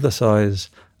and synthesize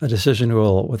a decision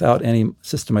rule without any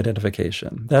system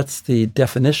identification. That's the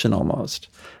definition almost.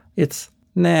 It's,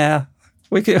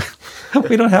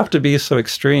 we don't have to be so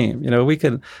extreme. We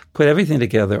can put everything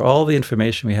together, all the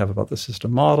information we have about the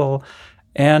system model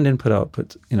and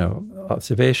input-output,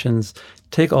 observations,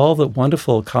 take all the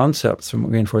wonderful concepts from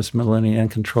reinforcement learning and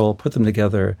control, put them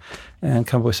together, and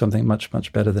come up with something much,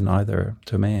 much better than either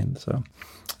domain. So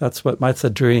that's what might be a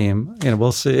dream.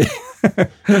 We'll see.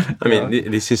 I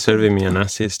mean, this is serving me an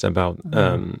assist about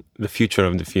the future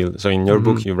of the field. So in your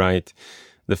book, you write,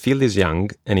 the field is young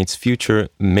and its future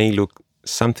may look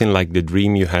something like the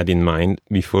dream you had in mind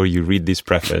before you read this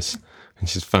preface,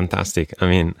 which is fantastic. I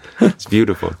mean, it's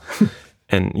beautiful.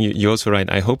 And you also write,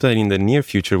 I hope that in the near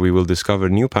future we will discover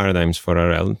new paradigms for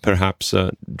RL, perhaps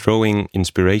drawing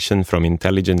inspiration from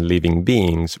intelligent living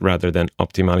beings rather than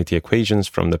optimality equations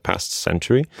from the past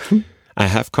century. I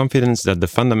have confidence that the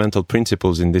fundamental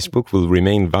principles in this book will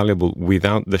remain valuable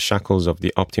without the shackles of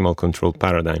the optimal control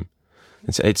paradigm.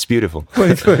 It's beautiful.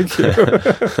 Thank you.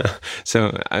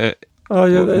 So,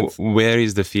 where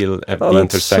is the field at the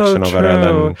intersection of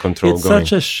RL and control it's going? It's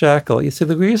such a shackle. You see,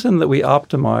 the reason that we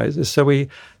optimize is so we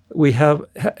have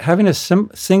having a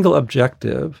single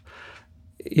objective.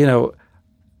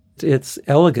 It's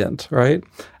elegant, right?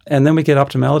 And then we get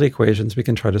optimality equations we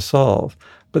can try to solve.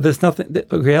 But there's nothing.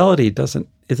 Reality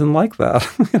isn't like that.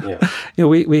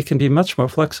 We can be much more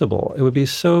flexible. It would be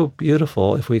so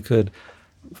beautiful if we could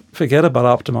forget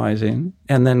about optimizing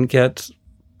and then get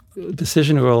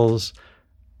decision rules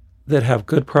that have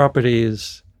good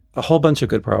properties, a whole bunch of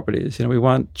good properties. We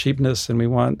want cheapness and we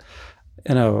want,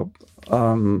 I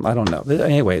don't know.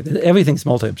 Anyway, everything's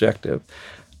multi-objective.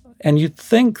 And you'd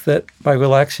think that by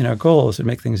relaxing our goals, it'd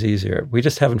make things easier. We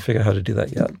just haven't figured out how to do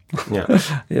that yet.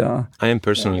 Yeah. I am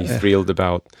personally thrilled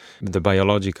about the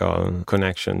biological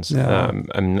connections.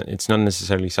 It's not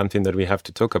necessarily something that we have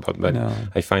to talk about, but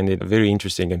I find it a very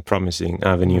interesting and promising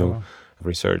avenue of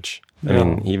research. I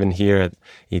mean, even here at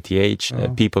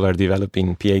ETH, people are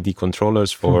developing PID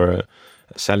controllers for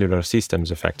cellular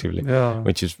systems, effectively,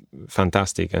 which is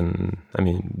fantastic. And I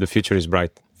mean, the future is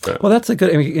bright. Well, that's a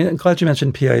good. I'm glad you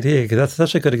mentioned PID because that's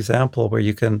such a good example where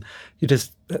you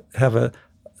just have a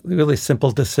really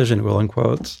simple decision rule in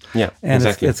quotes. Yeah, and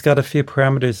exactly. It's got a few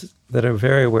parameters that are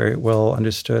very, very well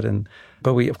understood,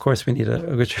 but we need a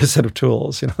richer set of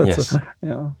tools. Yes.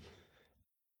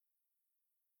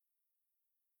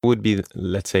 Would be,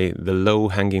 let's say, the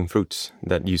low-hanging fruits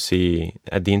that you see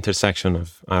at the intersection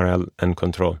of RL and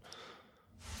control?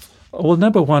 Well,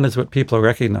 number one is what people are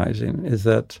recognizing is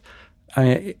that,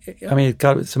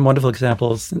 got some wonderful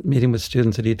examples meeting with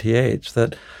students at ETH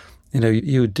that,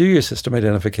 you do your system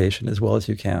identification as well as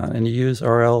you can, and you use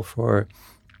RL for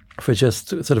just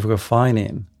sort of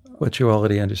refining what you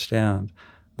already understand.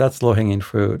 That's low-hanging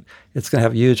fruit. It's going to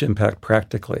have huge impact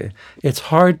practically. It's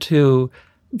hard to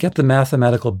get the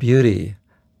mathematical beauty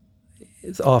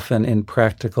is often in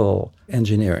practical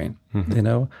engineering,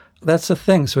 That's the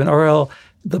thing. So in RL,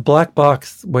 the black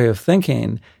box way of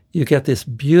thinking, you get this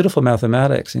beautiful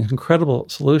mathematics and incredible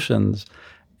solutions,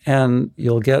 and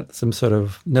you'll get some sort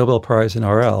of Nobel Prize in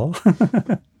RL.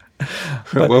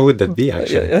 What would that be,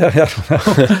 actually? I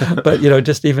don't know. But,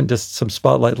 just some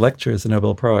spotlight lectures, the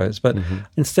Nobel Prize. But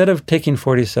instead of taking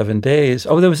 47 days,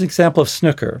 there was an example of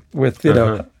snooker with,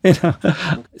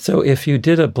 So if you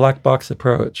did a black box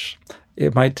approach,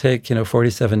 it might take,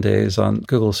 47 days on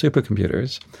Google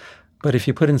supercomputers. But if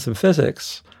you put in some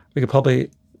physics, we could probably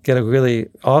get a really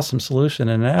awesome solution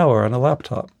in an hour on a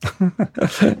laptop.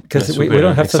 Because we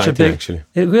don't have such a big... Actually.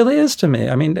 It really is to me.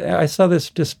 I mean, I saw this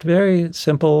just very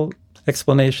simple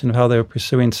explanation of how they were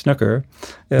pursuing snooker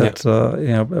at,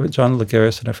 John Laguerre,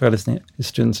 and I forgot his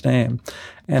student's name.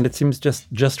 And it seems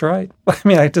just right. I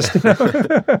mean,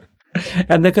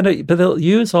 and they'll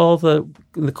use all the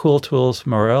cool tools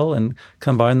from RL and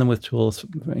combine them with tools,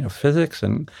 physics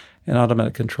and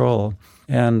automatic control.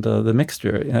 And the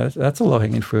mixture, that's a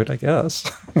low-hanging fruit, I guess.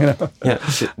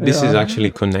 This is actually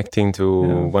connecting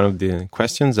to one of the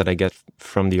questions that I get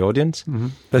from the audience. Mm-hmm.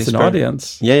 There's an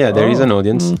audience? There is an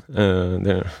audience.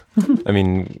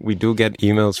 We do get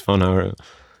emails from our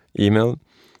email.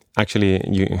 Actually,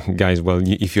 you guys,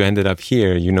 if you ended up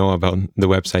here, you know about the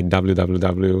website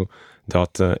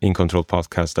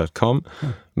www.incontrolpodcast.com,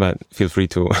 but feel free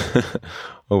to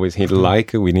always hit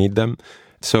like, we need them.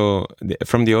 So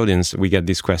from the audience, we get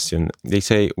this question. They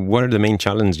say, what are the main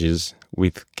challenges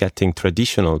with getting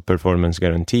traditional performance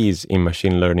guarantees in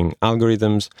machine learning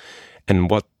algorithms,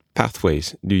 and what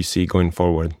pathways do you see going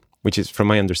forward? Which is, from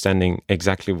my understanding,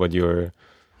 exactly what you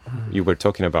were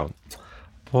talking about.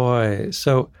 Boy,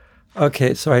 so I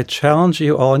challenge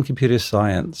you all in computer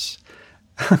science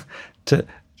to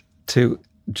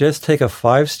just take a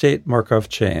 5-state Markov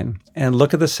chain and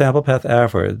look at the sample path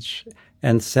average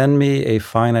and send me a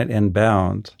finite end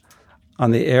bound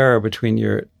on the error between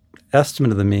your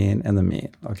estimate of the mean and the mean,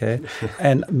 okay?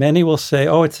 And many will say,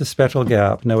 oh, it's a spectral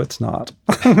gap. No, it's not.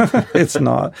 It's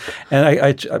not. And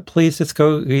I please just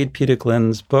go read Peter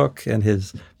Glynn's book and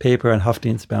his paper on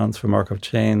Hufftein's bounds for Markov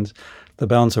chains. The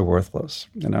bounds are worthless,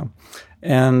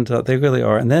 and they really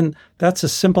are. And then that's a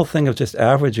simple thing of just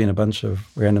averaging a bunch of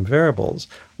random variables.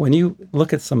 When you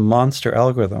look at some monster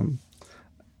algorithm,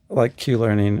 like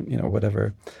Q-learning,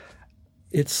 whatever,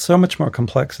 it's so much more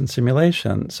complex in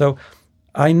simulation. So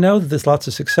I know that there's lots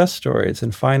of success stories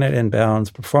in finite end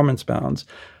bounds, performance bounds,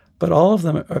 but all of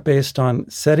them are based on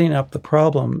setting up the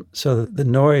problem so that the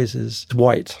noise is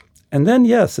white. And then,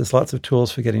 yes, there's lots of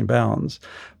tools for getting bounds.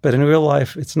 But in real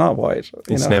life, it's not white.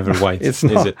 It's never white, it's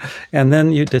not. Is it? And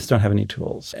then you just don't have any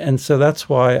tools. And so that's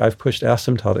why I've pushed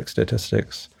asymptotic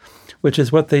statistics, which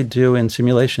is what they do in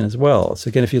simulation as well. So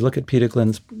again, if you look at Peter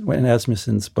Glynn's and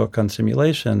Asmussen's book on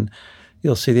simulation,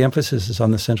 you'll see the emphasis is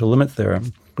on the central limit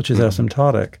theorem, which is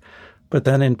asymptotic. But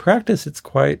then in practice, it's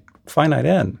quite finite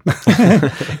n.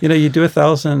 You do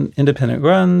 1,000 independent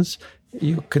runs,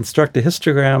 you construct a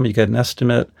histogram, you get an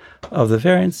estimate of the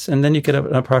variance, and then you get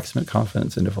an approximate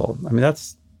confidence interval. I mean,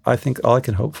 that's, I think, all I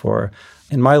can hope for.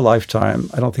 In my lifetime,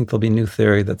 I don't think there'll be new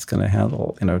theory that's going to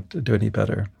handle, to do any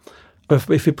better. But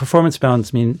if you performance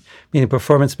bounds meaning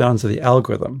performance bounds of the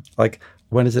algorithm, like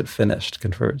when is it finished,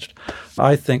 converged?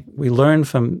 I think we learn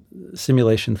from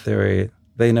simulation theory.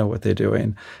 They know what they're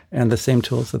doing, and the same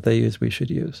tools that they use, we should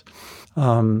use.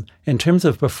 In terms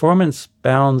of performance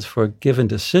bounds for a given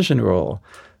decision rule,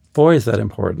 boy, is that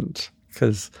important,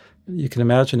 because you can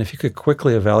imagine if you could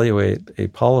quickly evaluate a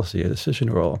policy, a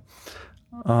decision rule,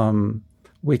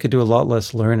 we could do a lot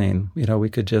less learning. We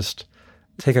could just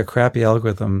take a crappy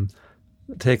algorithm,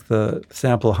 take the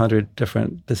sample 100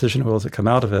 different decision rules that come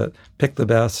out of it, pick the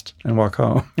best, and walk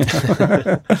home.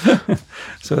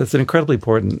 So it's an incredibly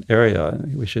important area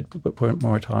we should put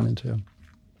more time into.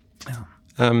 Yeah.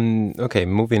 Okay,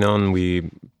 moving on, we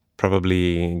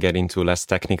probably get into less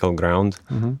technical ground,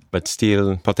 but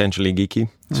still potentially geeky.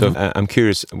 So I'm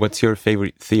curious, what's your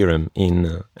favorite theorem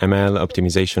in ML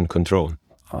optimization control?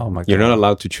 Oh my God. You're not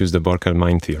allowed to choose the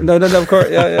Borka-Meyn theorem. No, of course,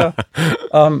 yeah.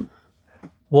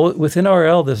 Well, within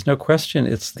RL, there's no question.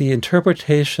 It's the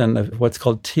interpretation of what's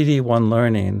called TD1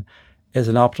 learning as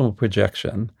an optimal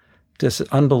projection. This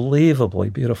unbelievably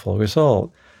beautiful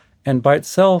result. And by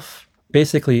itself,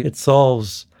 basically, it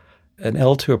solves an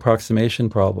L2 approximation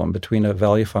problem between a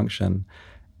value function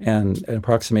and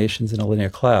approximations in a linear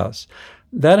class.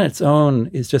 That on its own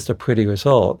is just a pretty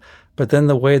result. But then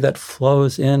the way that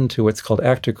flows into what's called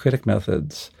actor-critic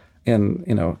methods in,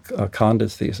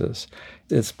 Conda's thesis,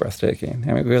 it's breathtaking.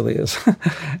 I mean, it really is.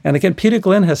 And again, Peter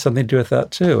Glynn has something to do with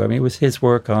that too. I mean, it was his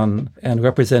work on and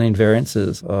representing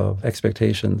variances of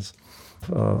expectations,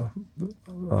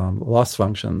 loss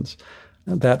functions,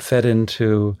 that fed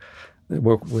into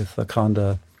work with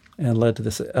Conda and led to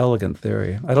this elegant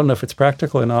theory. I don't know if it's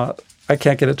practical or not. I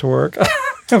can't get it to work.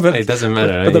 But it doesn't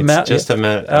matter. It's just a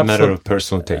matter of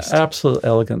personal taste. Absolute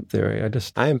elegant theory.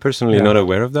 I am personally not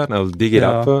aware of that. I'll dig it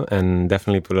up and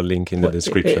definitely put a link in the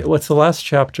description. What's the last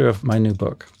chapter of my new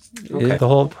book? Okay. The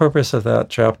whole purpose of that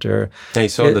chapter. I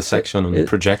saw the section on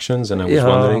projections, and I was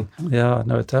wondering. Yeah,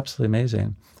 no, it's absolutely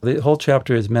amazing. The whole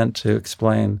chapter is meant to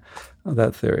explain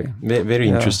that theory. Very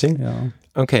interesting. Yeah.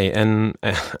 Okay, and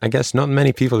I guess not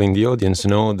many people in the audience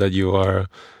know that you are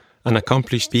an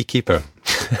accomplished beekeeper.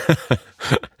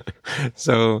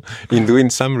 So in doing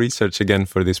some research again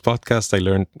for this podcast, I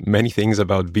learned many things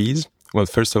about bees. Well,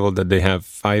 first of all, that they have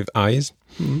 5 eyes.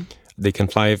 Mm-hmm. They can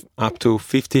fly up to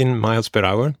 15 miles per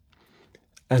hour.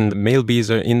 And male bees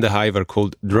in the hive are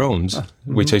called drones,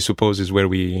 which I suppose is where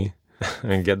we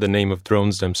and get the name of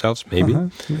drones themselves, maybe.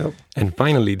 Yep. And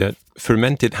finally, that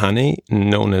fermented honey,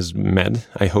 known as med,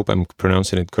 I hope I'm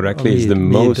pronouncing it correctly, is the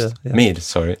mead,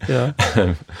 sorry,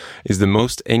 is the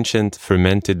most ancient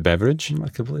fermented beverage. I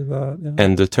can believe that. Yeah.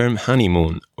 And the term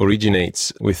honeymoon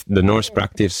originates with the Norse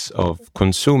practice of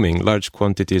consuming large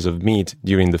quantities of meat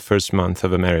during the first month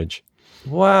of a marriage.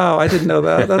 Wow, I didn't know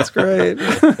that. That's great.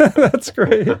 That's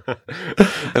great.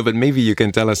 No, but maybe you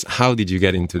can tell us, how did you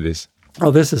get into this?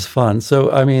 Oh, this is fun. So,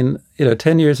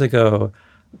 10 years ago,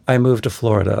 I moved to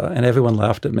Florida, and everyone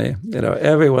laughed at me.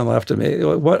 Everyone laughed at me.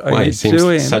 What are you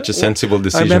doing? Such a sensible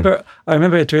decision. I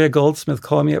remember Andrea Goldsmith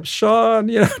calling me up, Sean,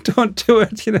 don't do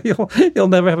it. You'll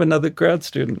never have another grad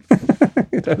student.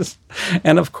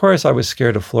 And of course, I was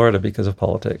scared of Florida because of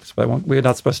politics. But we're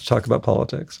not supposed to talk about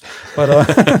politics. But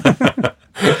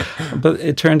but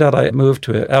it turned out I moved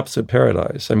to an absolute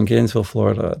paradise. Gainesville,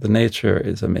 Florida. The nature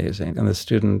is amazing, and the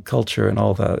student culture and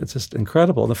all that. It's just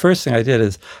incredible. The first thing I did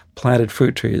is planted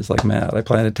fruit trees like mad. I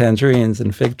planted tangerines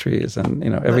and fig trees and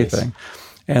everything. Nice.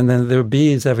 And then there were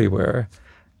bees everywhere.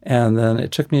 And then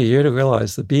it took me a year to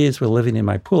realize the bees were living in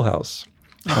my pool house.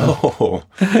 Oh.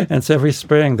 And so every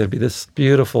spring there'd be this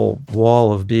beautiful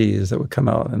wall of bees that would come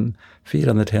out and feed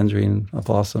on the tangerine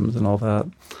blossoms and all that.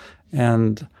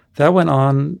 And that went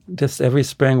on just every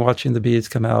spring, watching the bees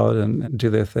come out and do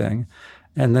their thing.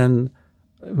 And then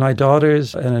my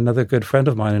daughters and another good friend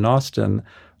of mine in Austin,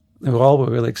 who all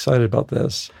were really excited about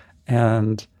this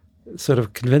and sort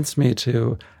of convinced me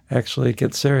to actually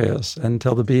get serious and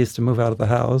tell the bees to move out of the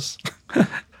house.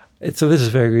 So this is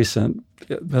very recent,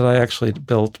 but I actually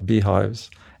built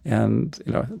beehives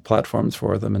and platforms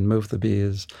for them and moved the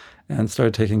bees and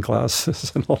started taking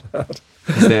classes and all that.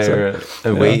 Is there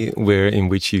a way in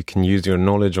which you can use your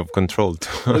knowledge of control to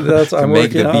I'm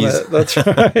make working the on bees it. That's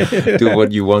right. do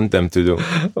what you want them to do?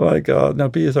 Oh my God. No,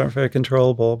 bees aren't very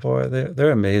controllable. Boy,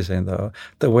 they're amazing, though.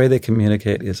 The way they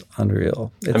communicate is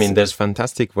unreal. There's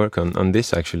fantastic work on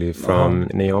this, actually, from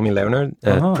Naomi Leonard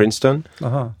at Princeton.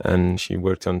 And she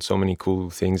worked on so many cool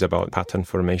things about pattern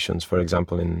formations, for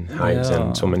example, in hives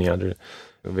and so many other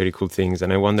very cool things.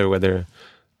 And I wonder whether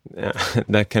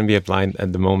that can be applied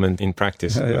at the moment in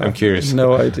practice. I'm curious.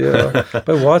 No idea.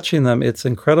 But watching them, it's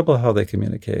incredible how they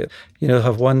communicate.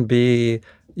 Have one bee,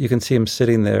 you can see him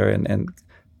sitting there and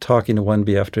talking to one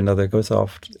bee after another, goes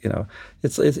off,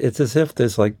 It's as if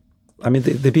there's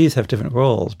the bees have different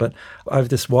roles, but I've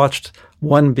just watched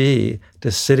one bee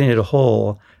just sitting at a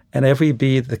hole, and every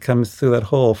bee that comes through that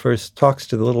hole first talks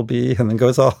to the little bee and then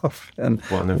goes off. And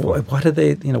wonderful. What are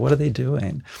they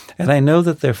doing? And I know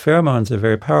that their pheromones are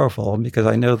very powerful because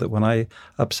I know that when I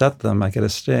upset them, I get a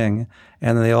sting,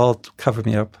 and they all cover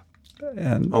me up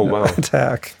and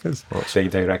attack. So you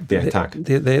direct the attack.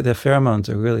 The pheromones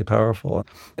are really powerful.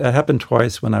 It happened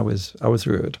twice when I was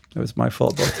rude. It was my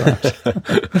fault both times.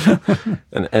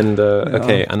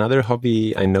 Okay, another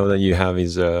hobby I know that you have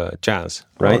is jazz,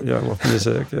 right?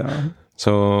 Music, yeah.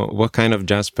 So what kind of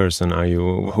jazz person are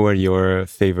you? Who are your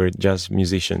favorite jazz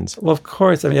musicians? Well, of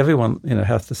course, everyone,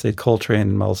 has to say Coltrane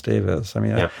and Miles Davis.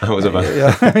 I was about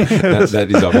that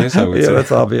is obvious, I would say. Yeah,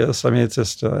 that's obvious. It's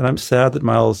just, and I'm sad that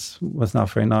Miles was not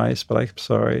very nice, but I'm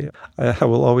sorry. I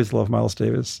will always love Miles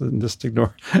Davis and just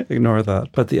ignore that.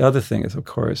 But the other thing is, of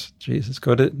course, Jesus,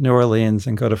 go to New Orleans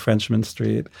and go to Frenchman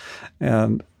Street.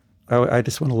 And I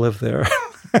just want to live there.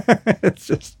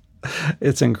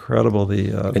 It's incredible.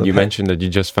 And you mentioned that you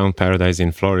just found paradise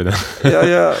in Florida.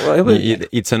 Yeah. Well,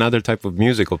 it's another type of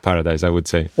musical paradise, I would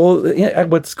say. Well,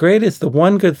 what's great is the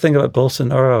one good thing about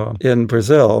Bolsonaro in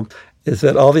Brazil is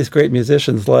that all these great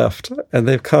musicians left, and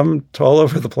they've come to all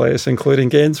over the place, including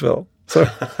Gainesville. So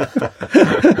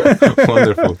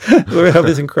wonderful. We have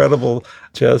these incredible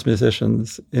jazz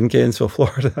musicians in Gainesville,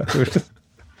 Florida.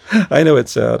 I know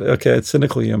it's sad. Okay, it's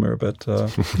cynical humor, but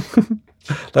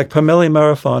like Pamela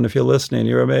Marafon, if you're listening,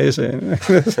 you're amazing.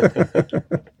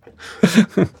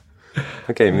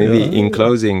 Okay, maybe in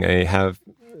closing, I have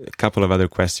a couple of other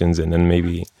questions, and then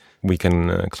maybe we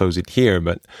can close it here.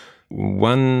 But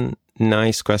one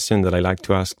nice question that I like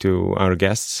to ask to our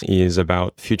guests is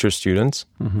about future students.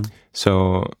 Mm-hmm.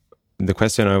 So the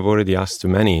question I've already asked to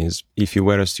many is, if you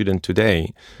were a student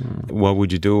today, what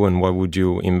would you do and what would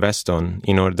you invest on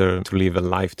in order to live a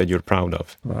life that you're proud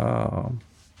of? Wow.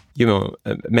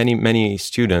 Many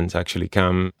students actually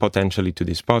come potentially to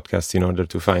this podcast in order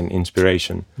to find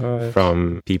inspiration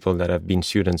from people that have been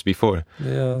students before.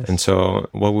 Yes. And so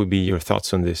what would be your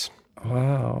thoughts on this?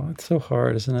 Wow, it's so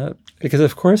hard, isn't it? Because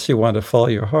of course you want to follow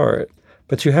your heart,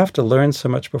 but you have to learn so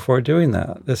much before doing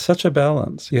that. There's such a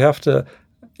balance. You have to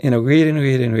read and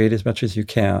read and read as much as you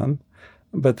can.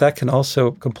 but that can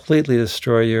also completely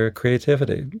destroy your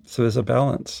creativity. So there's a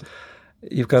balance.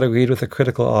 You've got to read with a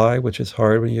critical eye, which is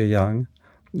hard when you're young,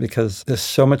 because there's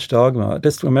so much dogma.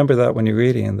 Just remember that when you're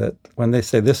reading, that when they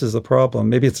say this is the problem,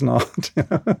 maybe it's not.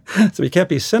 So you can't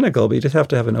be cynical, but you just have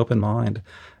to have an open mind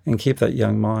and keep that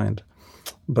young mind.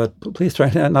 But please try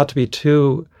not to be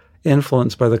too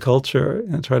influenced by the culture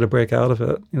and try to break out of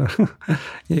it.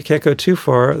 You can't go too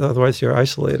far, otherwise you're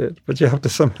isolated. But you have to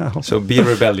somehow. So be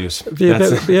rebellious. Be a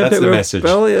bit message.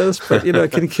 Rebellious, but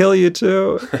it can kill you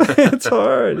too. It's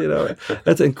hard.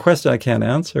 That's a question I can't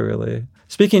answer really.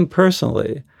 Speaking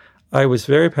personally, I was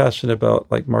very passionate about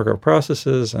like Markov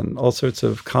processes and all sorts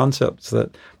of concepts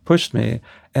that pushed me,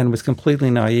 and was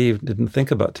completely naive, didn't think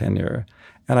about tenure.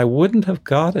 And I wouldn't have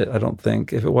got it, I don't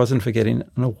think, if it wasn't for getting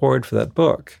an award for that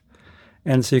book.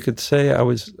 And so you could say I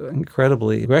was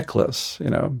incredibly reckless,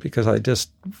 because I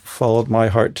just followed my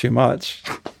heart too much.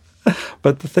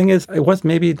 But the thing is, it was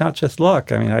maybe not just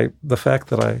luck. I mean, the fact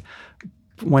that I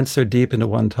went so deep into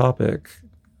one topic,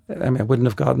 I wouldn't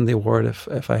have gotten the award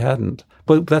if I hadn't.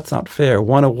 But that's not fair.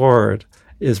 One award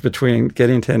is between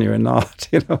getting tenure and not,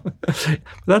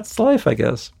 That's life, I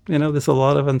guess. There's a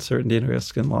lot of uncertainty and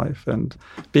risk in life, and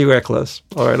be reckless.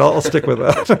 All right, I'll stick with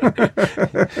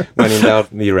that. When in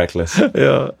doubt, be reckless.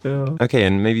 Yeah. Okay,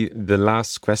 and maybe the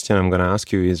last question I'm going to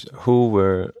ask you is, who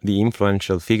were the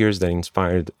influential figures that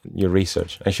inspired your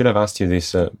research? I should have asked you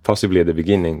this possibly at the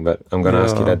beginning, but I'm going to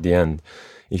ask it at the end.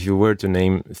 If you were to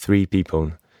name 3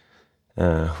 people,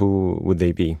 who would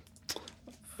they be?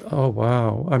 Oh,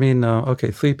 wow.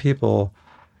 3 people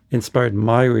inspired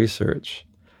my research.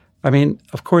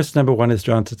 Of course, number 1 is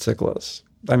John Tsitsiklis.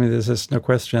 There's just no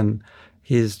question.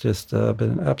 He's just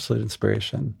been an absolute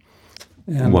inspiration.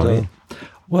 And, why?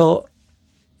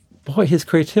 His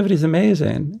creativity is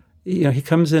amazing. He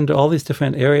comes into all these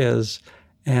different areas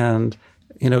and,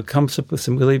 comes up with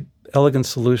some really elegant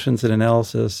solutions and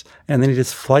analysis, and then he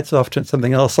just flights off to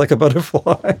something else like a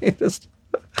butterfly. Just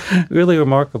really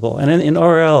remarkable. And in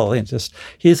RL,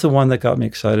 he's the one that got me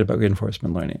excited about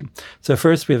reinforcement learning. So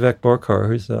first we have Vivek Borkar,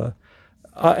 who's an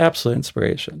absolute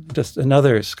inspiration. Just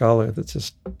another scholar that's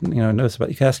just, knows about,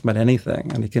 you can ask him about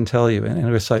anything and he can tell you and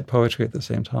recite poetry at the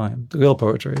same time, the real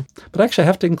poetry. But actually I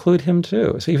have to include him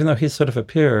too. So even though he's sort of a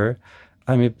peer,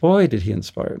 boy, did he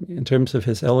inspire me in terms of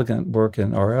his elegant work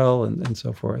in RL and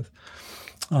so forth.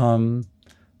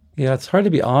 It's hard to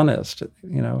be honest,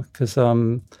 because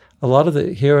a lot of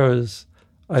the heroes,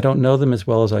 I don't know them as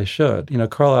well as I should.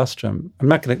 Carl Ostrom, I'm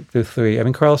not going to do 3.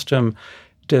 Carl Ostrom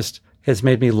just has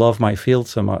made me love my field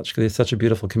so much because he's such a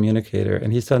beautiful communicator.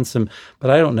 And he's done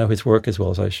but I don't know his work as well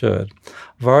as I should.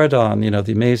 Varadhan,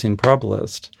 the amazing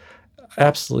probabilist,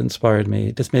 absolutely inspired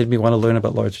me. Just made me want to learn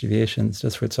about large deviations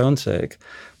just for its own sake.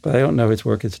 But I don't know his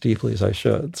work as deeply as I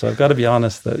should. So I've got to be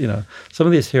honest that, some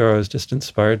of these heroes just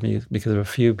inspired me because of a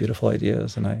few beautiful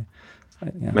ideas. And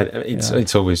but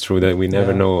it's always true that we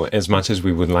never know as much as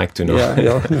we would like to know.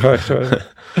 Right.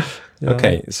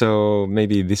 Okay, so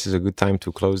maybe this is a good time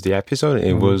to close the episode.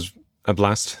 It was a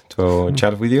blast to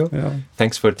chat with you. Yeah.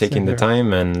 Thanks for taking the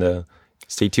time, and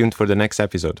stay tuned for the next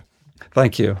episode.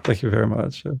 Thank you. Thank you very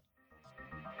much.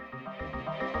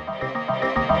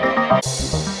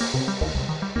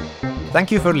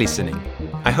 Thank you for listening.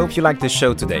 I hope you liked the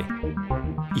show today.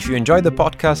 If you enjoyed the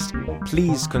podcast,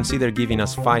 please consider giving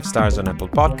us 5 stars on Apple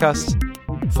Podcasts,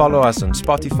 follow us on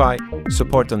Spotify,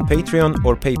 support on Patreon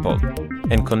or PayPal,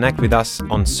 and connect with us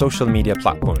on social media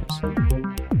platforms.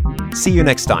 See you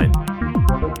next time.